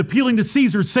 Did appealing to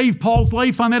Caesar save Paul's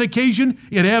life on that occasion?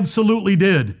 It absolutely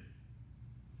did.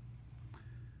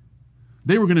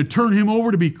 They were going to turn him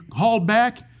over to be hauled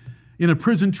back in a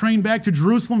prison train back to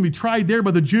Jerusalem and be tried there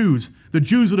by the Jews. The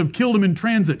Jews would have killed him in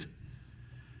transit.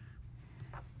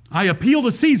 I appeal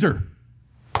to Caesar.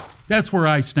 That's where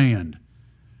I stand.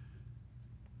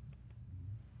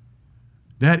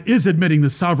 That is admitting the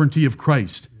sovereignty of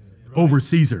Christ over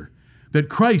Caesar. That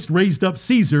Christ raised up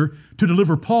Caesar to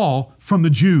deliver Paul from the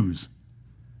Jews.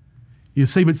 You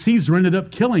say, but Caesar ended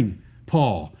up killing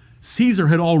Paul. Caesar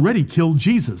had already killed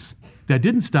Jesus. That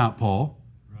didn't stop Paul.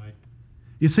 Right.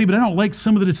 You say, but I don't like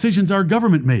some of the decisions our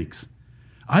government makes.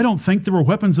 I don't think there were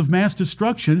weapons of mass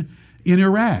destruction in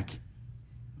Iraq.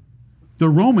 The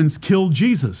Romans killed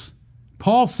Jesus.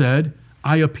 Paul said,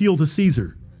 I appeal to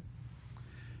Caesar.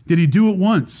 Did he do it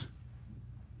once?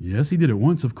 Yes, he did it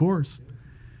once, of course.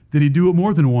 Did he do it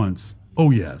more than once?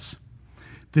 Oh, yes.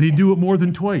 Did he do it more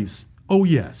than twice? Oh,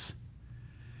 yes.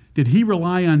 Did he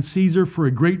rely on Caesar for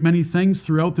a great many things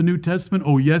throughout the New Testament?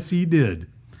 Oh, yes, he did.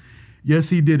 Yes,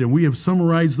 he did. And we have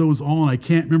summarized those all, and I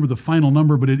can't remember the final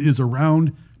number, but it is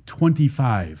around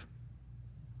 25.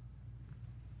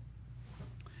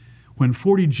 When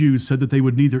 40 Jews said that they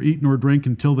would neither eat nor drink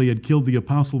until they had killed the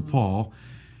Apostle Paul,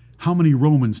 how many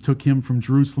Romans took him from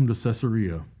Jerusalem to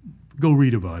Caesarea? Go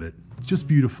read about it. It's just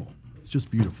beautiful. It's just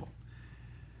beautiful.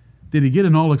 Did he get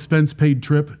an all-expense-paid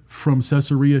trip from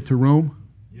Caesarea to Rome?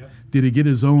 Yep. Did he get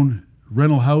his own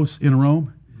rental house in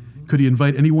Rome? Mm-hmm. Could he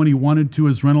invite anyone he wanted to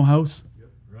his rental house? Yep.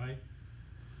 Right.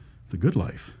 The good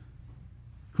life.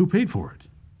 Who paid for it?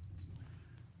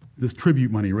 This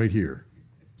tribute money right here.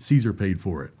 Caesar paid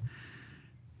for it.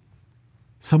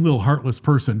 Some little heartless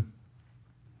person,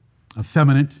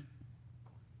 effeminate,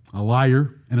 a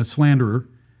liar, and a slanderer.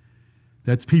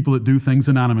 That's people that do things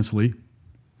anonymously.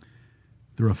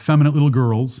 They're effeminate little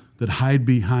girls that hide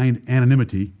behind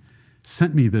anonymity.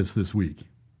 Sent me this week.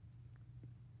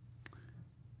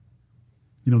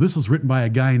 You know, this was written by a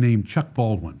guy named Chuck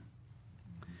Baldwin.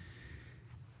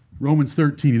 Romans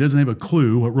 13, he doesn't have a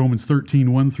clue what Romans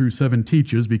 13, 1 through 7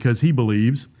 teaches because he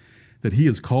believes that he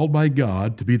is called by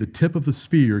God to be the tip of the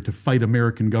spear to fight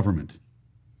American government.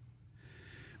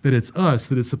 That it's us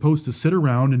that is supposed to sit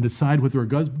around and decide whether our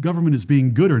government is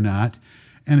being good or not,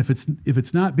 and if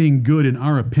it's not being good in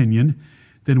our opinion,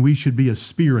 then we should be a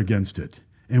spear against it,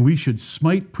 and we should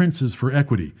smite princes for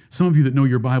equity. Some of you that know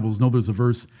your Bibles know there's a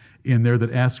verse in there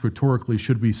that asks rhetorically,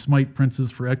 should we smite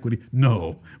princes for equity?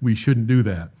 No, we shouldn't do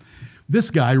that. This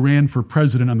guy ran for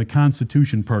president on the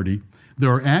Constitution Party.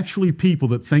 There are actually people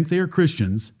that think they are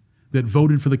Christians that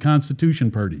voted for the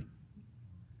Constitution Party.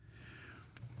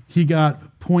 He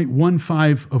got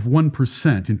 0.15 of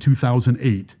 1% in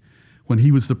 2008 when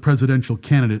he was the presidential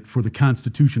candidate for the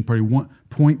Constitution Party.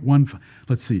 0.15.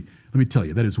 Let's see. Let me tell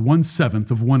you, that is 1/7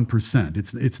 of 1%.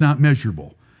 It's not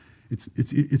measurable.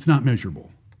 It's not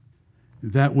measurable.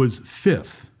 That was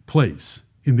 5th place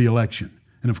in the election.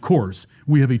 And of course,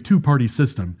 we have a two-party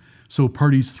system, so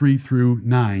parties 3 through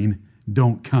 9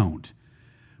 don't count.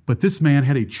 But this man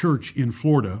had a church in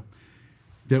Florida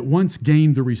that once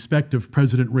gained the respect of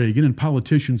President Reagan, and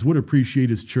politicians would appreciate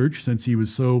his church since he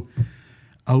was so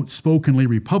outspokenly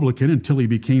Republican until he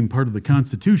became part of the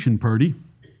Constitution Party.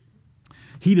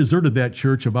 He deserted that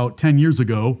church about 10 years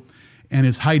ago and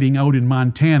is hiding out in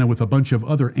Montana with a bunch of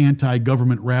other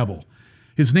anti-government rabble.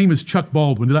 His name is Chuck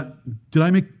Baldwin.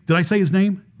 Did I say his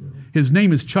name? His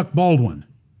name is Chuck Baldwin.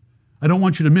 I don't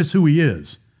want you to miss who he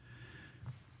is.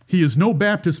 He is no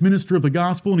Baptist minister of the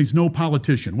gospel, and he's no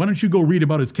politician. Why don't you go read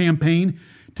about his campaign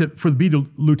to be the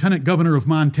lieutenant governor of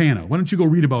Montana? Why don't you go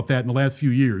read about that in the last few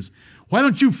years? Why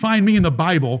don't you find me in the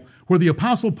Bible where the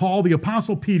Apostle Paul, the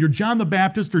Apostle Peter, John the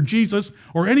Baptist, or Jesus,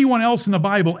 or anyone else in the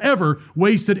Bible ever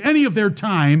wasted any of their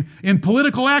time in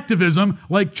political activism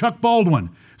like Chuck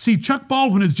Baldwin? See, Chuck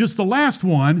Baldwin is just the last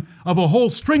one of a whole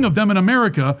string of them in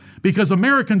America because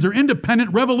Americans are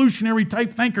independent, revolutionary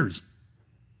type thinkers.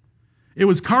 It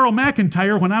was Carl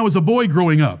McIntyre when I was a boy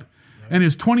growing up and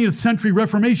his 20th century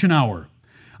Reformation hour.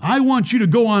 I want you to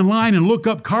go online and look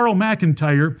up Carl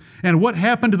McIntyre and what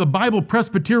happened to the Bible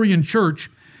Presbyterian Church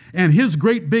and his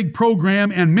great big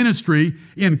program and ministry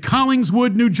in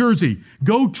Collingswood, New Jersey.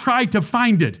 Go try to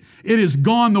find it. It is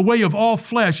gone the way of all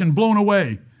flesh and blown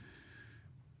away.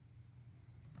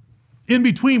 In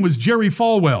between was Jerry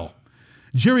Falwell.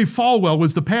 Jerry Falwell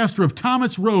was the pastor of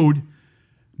Thomas Road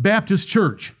Baptist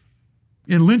Church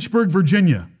in Lynchburg,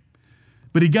 Virginia.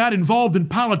 But he got involved in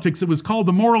politics. It was called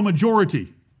the moral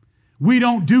majority. We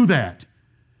don't do that.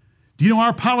 Do you know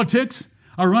our politics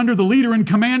are under the leader and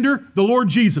commander, the Lord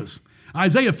Jesus?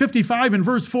 Isaiah 55 and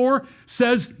verse 4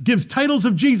 gives titles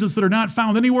of Jesus that are not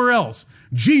found anywhere else.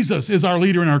 Jesus is our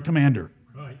leader and our commander.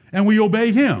 Right. And we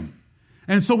obey him.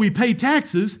 And so we pay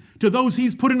taxes to those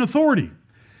he's put in authority.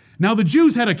 Now the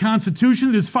Jews had a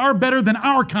constitution that is far better than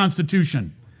our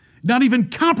constitution. Not even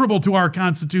comparable to our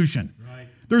constitution. Right.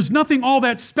 There's nothing all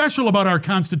that special about our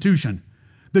constitution.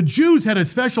 The Jews had a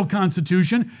special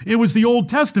constitution. It was the Old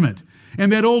Testament.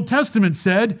 And that Old Testament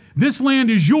said, this land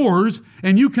is yours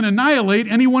and you can annihilate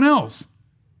anyone else.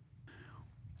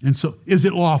 And so, is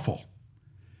it lawful?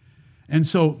 And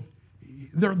so,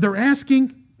 they're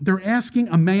asking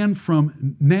a man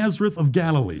from Nazareth of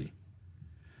Galilee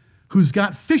who's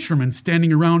got fishermen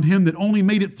standing around him that only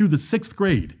made it through the 6th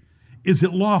grade. Is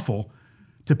it lawful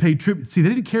to pay tribute? See, they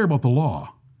didn't care about the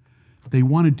law. They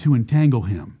wanted to entangle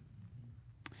him.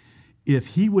 If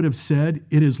he would have said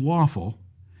it is lawful,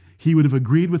 he would have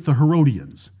agreed with the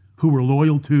Herodians, who were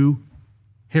loyal to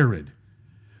Herod,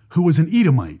 who was an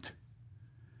Edomite.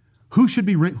 Who should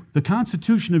be the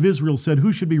Constitution of Israel said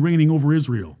who should be reigning over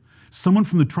Israel? Someone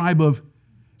from the tribe of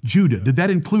Judah. Did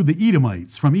that include the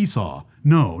Edomites from Esau?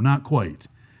 No, not quite.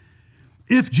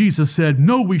 If Jesus said,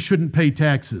 no, we shouldn't pay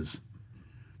taxes,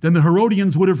 then the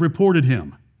Herodians would have reported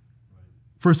him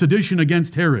for sedition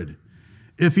against Herod.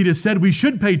 If he'd have said we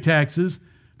should pay taxes,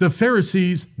 the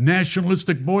Pharisees,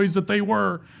 nationalistic boys that they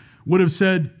were, would have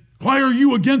said, why are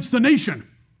you against the nation?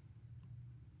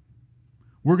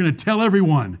 We're going to tell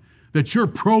everyone that you're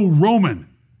pro-Roman.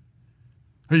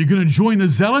 Are you going to join the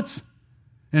Zealots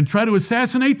and try to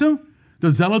assassinate them?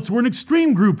 The Zealots were an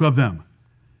extreme group of them.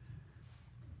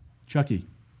 Chucky,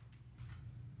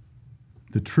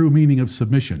 the true meaning of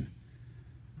submission,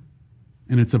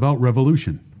 and it's about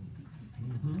revolution.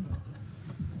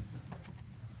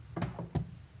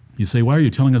 You say, why are you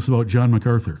telling us about John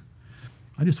MacArthur?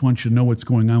 I just want you to know what's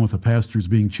going on with the pastors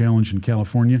being challenged in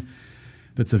California.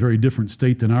 That's a very different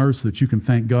state than ours, so that you can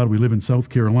thank God we live in South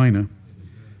Carolina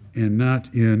and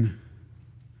not in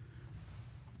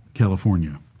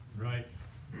California. Right.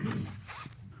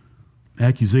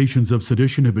 Accusations of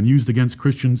sedition have been used against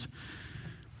Christians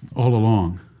all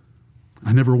along.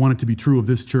 I never want it to be true of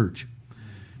this church.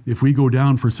 If we go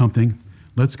down for something,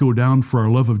 let's go down for our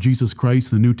love of Jesus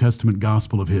Christ, the New Testament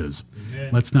gospel of his. Amen.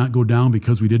 Let's not go down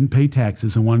because we didn't pay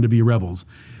taxes and wanted to be rebels.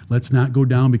 Let's not go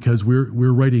down because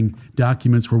we're writing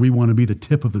documents where we want to be the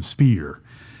tip of the spear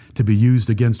to be used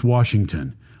against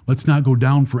Washington. Let's not go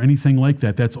down for anything like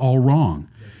that. That's all wrong.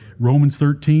 Romans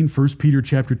 13, 1 Peter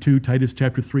chapter 2, Titus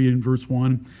chapter 3 and verse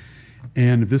 1,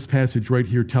 and this passage right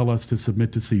here tell us to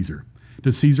submit to Caesar.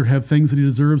 Does Caesar have things that he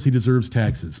deserves? He deserves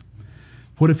taxes.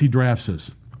 What if he drafts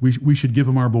us? We should give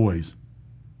him our boys.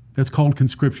 That's called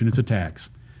conscription. It's a tax.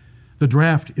 The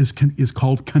draft is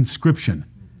called conscription.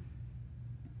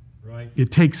 Right.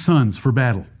 It takes sons for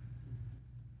battle.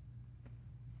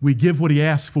 We give what he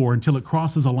asks for until it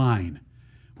crosses a line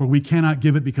where we cannot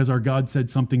give it because our God said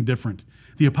something different.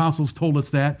 The apostles told us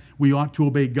that we ought to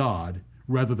obey God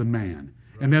rather than man.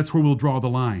 Right. And that's where we'll draw the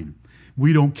line.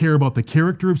 We don't care about the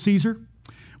character of Caesar.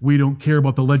 We don't care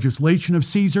about the legislation of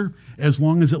Caesar as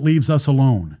long as it leaves us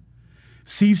alone.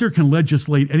 Caesar can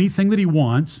legislate anything that he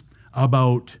wants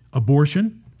about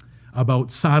abortion,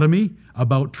 about sodomy,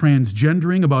 about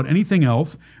transgendering, about anything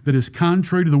else that is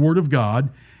contrary to the Word of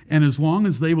God. And as long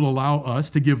as they will allow us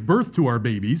to give birth to our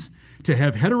babies, to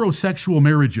have heterosexual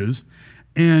marriages,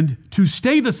 and to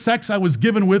stay the sex I was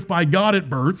given with by God at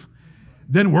birth,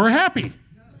 then we're happy.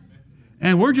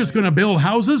 And we're just going to build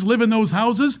houses, live in those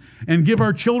houses, and give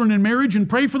our children in marriage and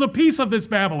pray for the peace of this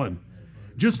Babylon.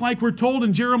 Just like we're told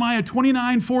in Jeremiah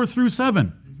 29, 4 through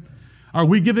 7. Are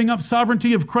we giving up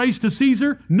sovereignty of Christ to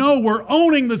Caesar? No, we're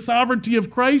owning the sovereignty of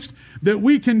Christ, that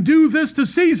we can do this to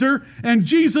Caesar, and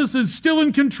Jesus is still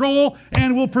in control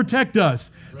and will protect us.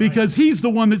 Right. Because he's the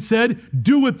one that said,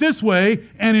 do it this way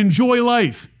and enjoy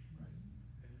life.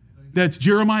 That's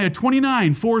Jeremiah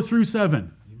 29, 4 through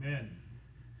 7. Amen.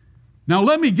 Now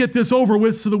let me get this over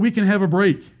with so that we can have a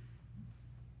break.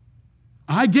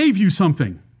 I gave you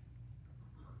something.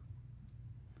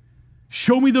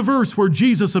 Show me the verse where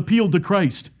Jesus appealed to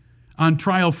Christ on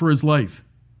trial for his life.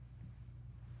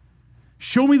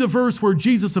 Show me the verse where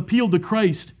Jesus appealed to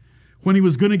Christ when he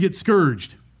was going to get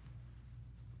scourged.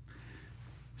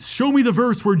 Show me the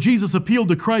verse where Jesus appealed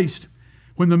to Christ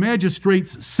when the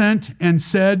magistrates sent and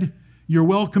said, "You're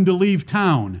welcome to leave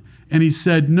town." And he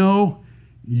said, "No,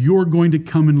 you're going to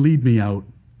come and lead me out."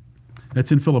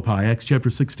 That's in Philippi, Acts chapter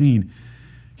 16.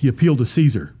 He appealed to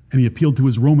Caesar, and he appealed to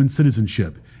his Roman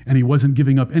citizenship, and he wasn't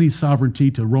giving up any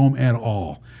sovereignty to Rome at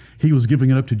all. He was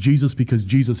giving it up to Jesus because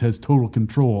Jesus has total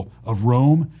control of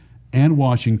Rome and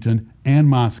Washington and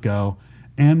Moscow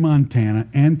and Montana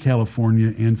and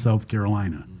California and South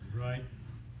Carolina. Right.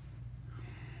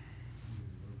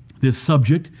 This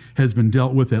subject has been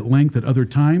dealt with at length at other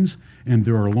times, and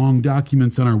there are long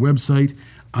documents on our website.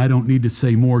 I don't need to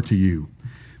say more to you.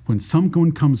 When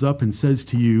someone comes up and says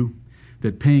to you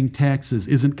that paying taxes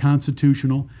isn't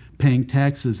constitutional, paying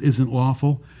taxes isn't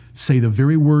lawful, say the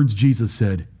very words Jesus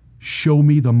said, "Show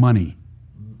me the money."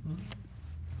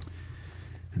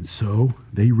 And so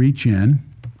they reach in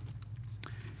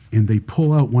and they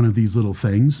pull out one of these little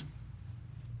things,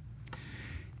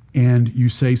 and you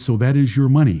say, "So that is your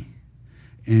money,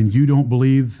 and you don't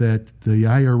believe that the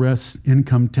IRS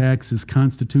income tax is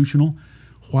constitutional?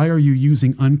 Why are you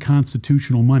using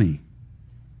unconstitutional money?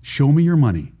 Show me your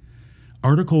money."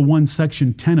 Article 1,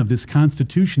 Section 10 of this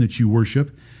Constitution that you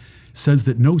worship says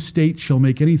that no state shall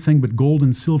make anything but gold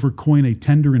and silver coin a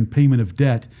tender in payment of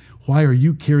debt. Why are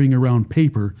you carrying around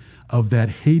paper of that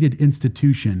hated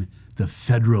institution, the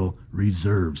Federal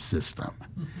Reserve System?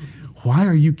 Why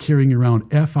are you carrying around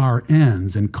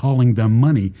FRNs and calling them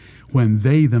money when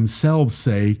they themselves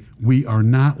say we are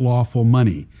not lawful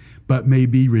money, but may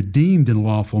be redeemed in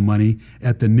lawful money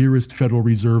at the nearest Federal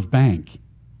Reserve Bank?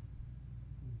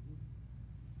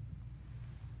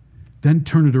 Then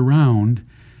turn it around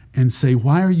and say,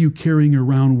 why are you carrying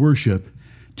around worship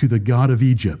to the God of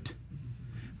Egypt,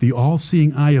 the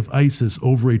all-seeing eye of Isis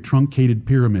over a truncated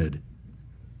pyramid?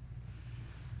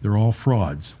 They're all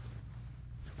frauds.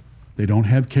 They don't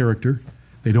have character.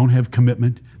 They don't have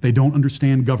commitment. They don't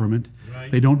understand government.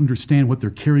 Right. They don't understand what they're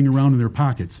carrying around in their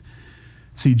pockets.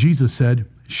 See, Jesus said,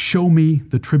 "Show me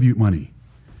the tribute money."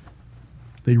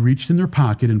 They reached in their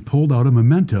pocket and pulled out a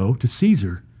memento to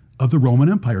Caesar of the Roman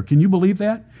Empire. Can you believe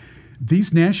that?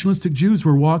 These nationalistic Jews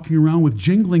were walking around with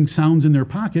jingling sounds in their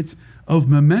pockets of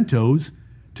mementos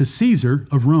to Caesar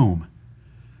of Rome.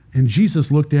 And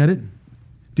Jesus looked at it.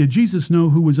 Did Jesus know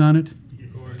who was on it?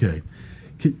 Okay.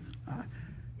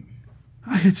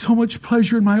 I had so much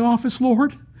pleasure in my office,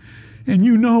 Lord. And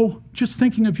you know, just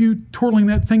thinking of you twirling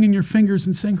that thing in your fingers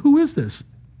and saying, "Who is this?"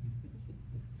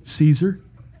 Caesar.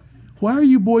 Why are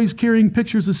you boys carrying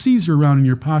pictures of Caesar around in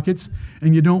your pockets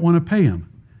and you don't want to pay him?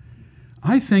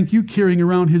 I think you carrying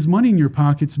around his money in your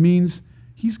pockets means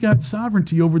he's got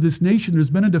sovereignty over this nation.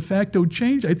 There's been a de facto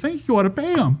change. I think you ought to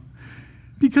pay him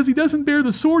because he doesn't bear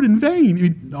the sword in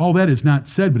vain. All that is not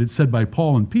said, but it's said by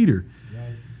Paul and Peter.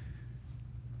 Right.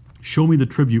 Show me the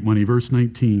tribute money, verse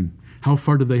 19. How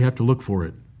far do they have to look for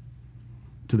it?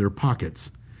 To their pockets.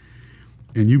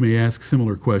 And you may ask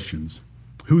similar questions.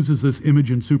 Whose is this image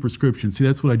and superscription? See,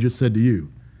 that's what I just said to you.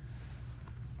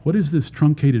 What is this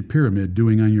truncated pyramid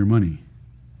doing on your money?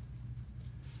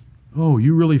 Oh,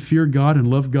 you really fear God and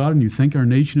love God and you think our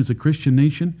nation is a Christian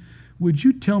nation? Would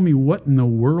you tell me what in the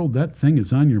world that thing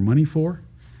is on your money for?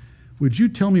 Would you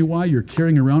tell me why you're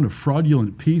carrying around a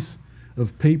fraudulent piece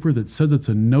of paper that says it's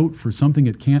a note for something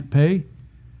it can't pay,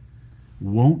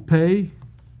 won't pay,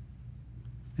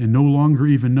 and no longer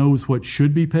even knows what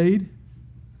should be paid?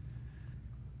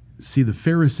 See, the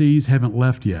Pharisees haven't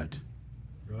left yet.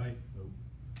 Right.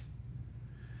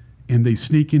 And they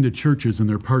sneak into churches and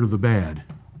they're part of the bad.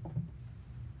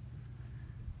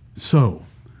 So,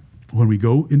 when we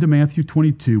go into Matthew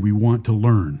 22, we want to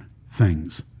learn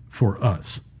things for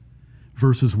us.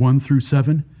 Verses 1 through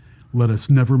 7, let us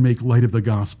never make light of the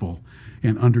gospel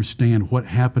and understand what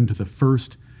happened to the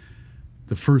first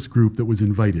group that was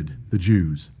invited, the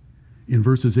Jews. In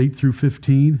verses 8 through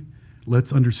 15,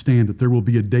 let's understand that there will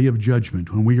be a day of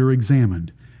judgment when we are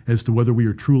examined as to whether we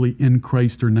are truly in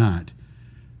Christ or not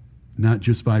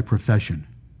just by profession.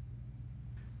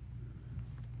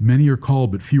 Many are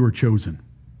called, but few are chosen.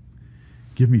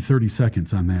 Give me 30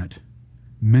 seconds on that.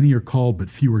 Many are called, but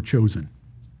few are chosen.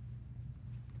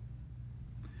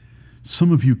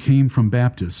 Some of you came from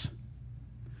Baptists.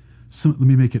 Let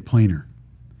me make it plainer.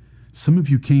 Some of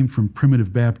you came from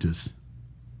primitive Baptists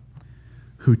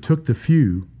who took the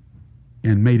few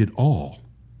and made it all,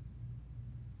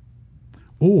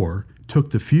 or took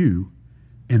the few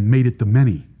and made it the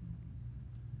many,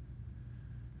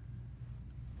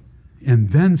 and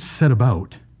then set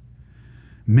about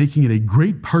making it a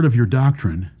great part of your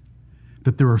doctrine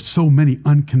that there are so many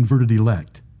unconverted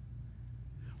elect.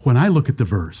 When I look at the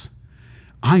verse,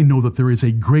 I know that there is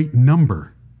a great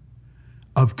number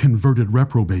of converted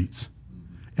reprobates.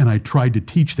 And I tried to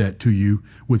teach that to you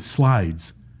with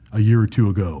slides a year or two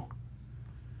ago.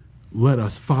 Let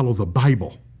us follow the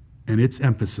Bible and its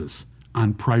emphasis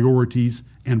on priorities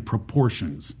and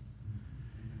proportions.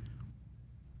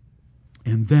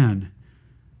 And then,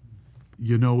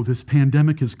 this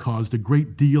pandemic has caused a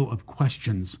great deal of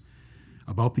questions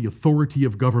about the authority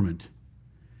of government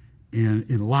and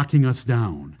in locking us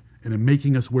down and in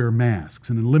making us wear masks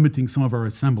and in limiting some of our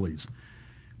assemblies.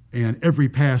 And every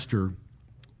pastor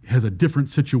has a different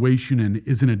situation and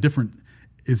is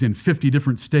in 50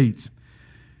 different states.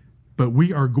 But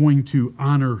we are going to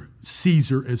honor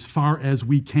Caesar as far as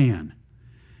we can.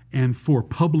 And for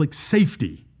public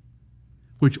safety,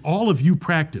 which all of you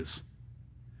practice,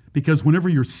 because whenever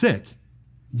you're sick,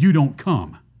 you don't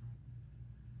come.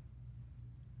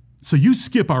 So you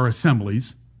skip our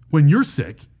assemblies when you're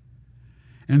sick.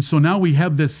 And so now we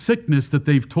have this sickness that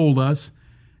they've told us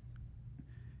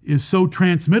is so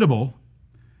transmittable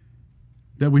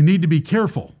that we need to be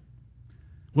careful.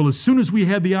 Well, as soon as we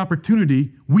had the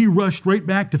opportunity, we rushed right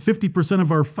back to 50%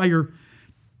 of our fire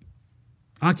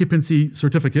occupancy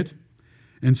certificate.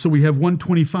 And so we have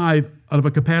 125 out of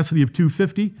a capacity of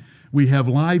 250. We have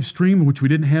live stream, which we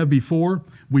didn't have before.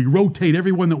 We rotate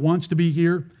everyone that wants to be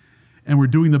here, and we're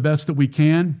doing the best that we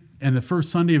can. And the first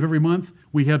Sunday of every month,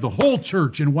 we have the whole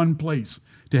church in one place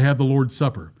to have the Lord's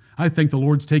Supper. I think the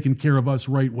Lord's taken care of us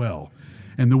right well.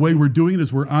 And the way we're doing it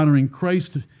is we're honoring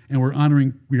Christ, and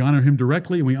we honor him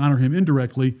directly, and we honor him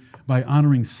indirectly by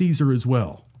honoring Caesar as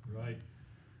well. Right.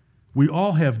 We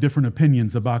all have different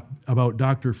opinions about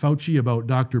Dr. Fauci, about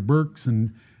Dr. Birx,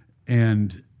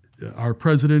 and our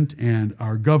president, and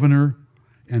our governor,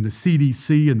 and the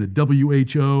CDC, and the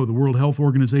WHO, the World Health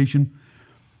Organization.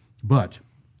 But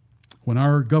when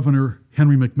our governor,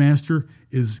 Henry McMaster,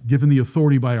 is given the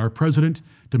authority by our president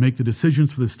to make the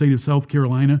decisions for the state of South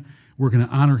Carolina, we're going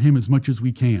to honor him as much as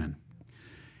we can.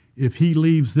 If he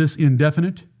leaves this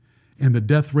indefinite and the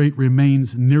death rate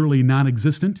remains nearly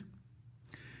non-existent,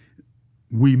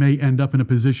 we may end up in a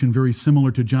position very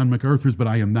similar to John MacArthur's, but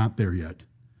I am not there yet.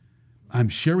 I'm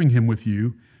sharing him with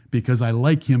you because I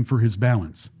like him for his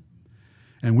balance.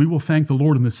 And we will thank the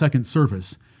Lord in the second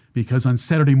service because on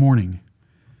Saturday morning,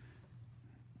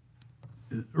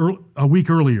 a week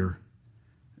earlier,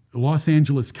 Los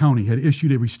Angeles County had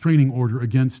issued a restraining order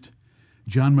against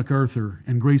John MacArthur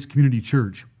and Grace Community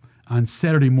Church. On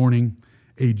Saturday morning,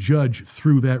 a judge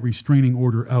threw that restraining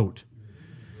order out.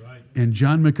 Right. And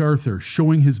John MacArthur,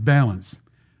 showing his balance,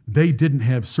 they didn't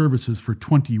have services for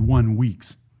 21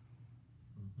 weeks.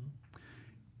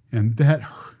 And that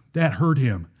hurt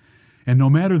him. And no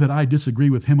matter that I disagree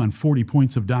with him on 40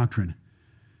 points of doctrine,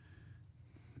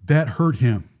 that hurt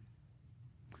him.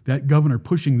 That governor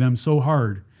pushing them so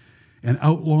hard and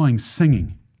outlawing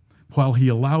singing while he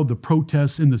allowed the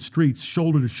protests in the streets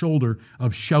shoulder to shoulder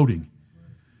of shouting.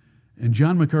 And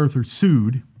John MacArthur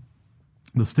sued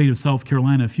the state of South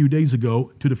Carolina a few days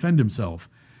ago to defend himself.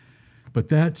 But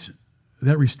that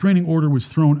restraining order was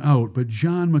thrown out, but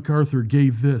John MacArthur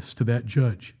gave this to that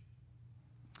judge.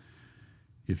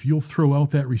 If you'll throw out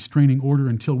that restraining order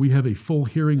until we have a full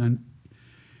hearing on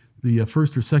the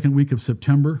first or second week of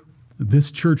September,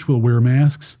 this church will wear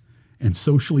masks and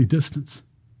socially distance.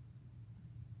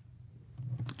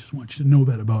 Just want you to know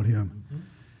that about him. Mm-hmm.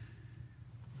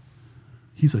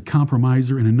 He's a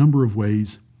compromiser in a number of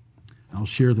ways. I'll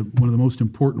share one of the most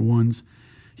important ones.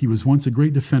 He was once a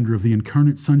great defender of the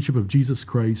incarnate sonship of Jesus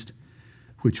Christ,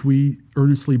 which we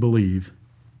earnestly believe.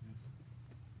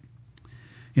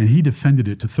 And he defended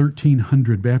it to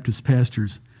 1,300 Baptist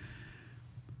pastors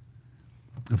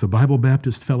of the Bible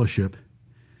Baptist Fellowship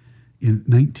in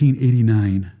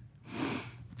 1989.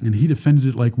 And he defended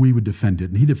it like we would defend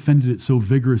it. And he defended it so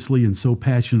vigorously and so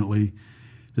passionately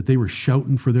that they were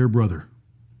shouting for their brother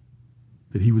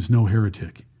that he was no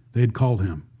heretic. They had called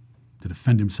him to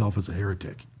defend himself as a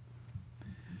heretic.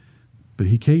 But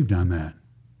he caved on that.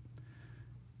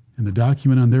 And the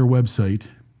document on their website,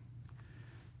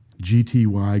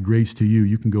 GTY, Grace to You,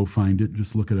 you can go find it,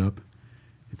 just look it up.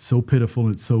 It's so pitiful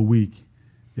and it's so weak.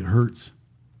 It hurts.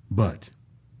 But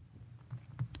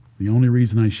the only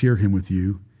reason I share him with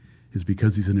you is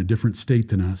because he's in a different state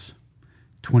than us,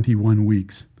 21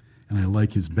 weeks, and I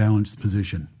like his balanced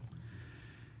position.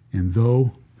 And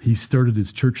though he started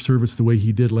his church service the way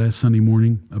he did last Sunday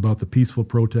morning about the peaceful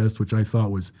protest, which I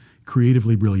thought was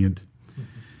creatively brilliant,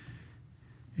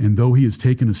 and though he has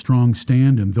taken a strong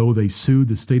stand, and though they sued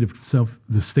the state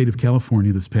of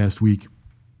California this past week,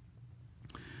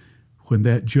 when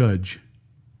that judge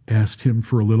asked him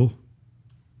for a little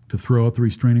to throw out the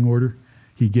restraining order,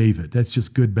 he gave it. That's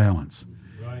just good balance.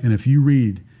 Right. And if you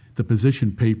read the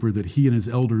position paper that he and his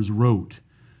elders wrote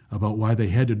about why they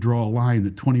had to draw a line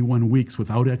at 21 weeks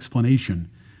without explanation,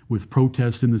 with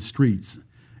protests in the streets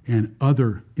and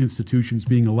other institutions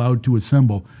being allowed to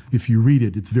assemble, if you read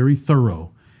it, it's very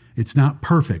thorough. It's not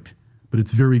perfect, but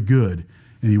it's very good.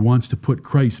 And he wants to put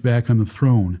Christ back on the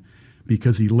throne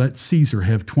because he let Caesar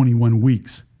have 21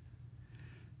 weeks.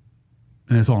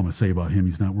 And that's all I'm going to say about him.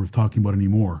 He's not worth talking about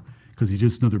anymore because he's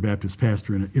just another Baptist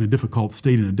pastor in a difficult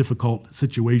state, in a difficult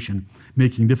situation,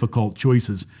 making difficult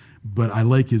choices. But I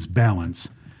like his balance,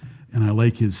 and I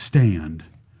like his stand.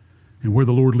 And where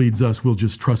the Lord leads us, we'll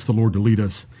just trust the Lord to lead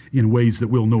us in ways that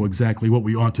we'll know exactly what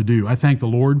we ought to do. I thank the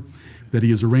Lord that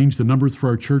he has arranged the numbers for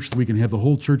our church so we can have the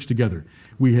whole church together.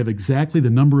 We have exactly the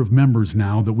number of members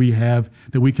now that we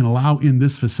can allow in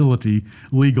this facility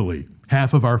legally,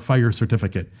 half of our fire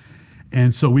certificate.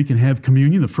 And so we can have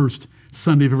communion the first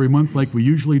Sunday of every month like we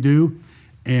usually do.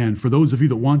 And for those of you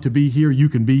that want to be here, you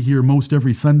can be here most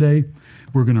every Sunday.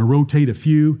 We're going to rotate a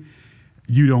few.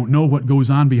 You don't know what goes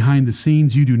on behind the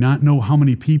scenes. You do not know how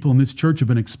many people in this church have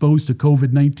been exposed to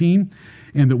COVID-19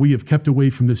 and that we have kept away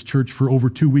from this church for over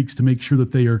 2 weeks to make sure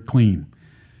that they are clean.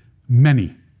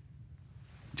 Many.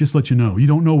 Just let you know. You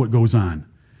don't know what goes on.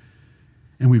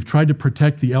 And we've tried to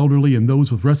protect the elderly and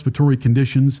those with respiratory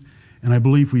conditions, and I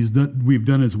believe we've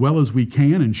done as well as we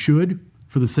can and should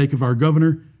for the sake of our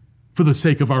governor, for the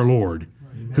sake of our Lord,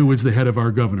 who is the head of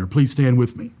our governor. Please stand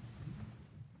with me.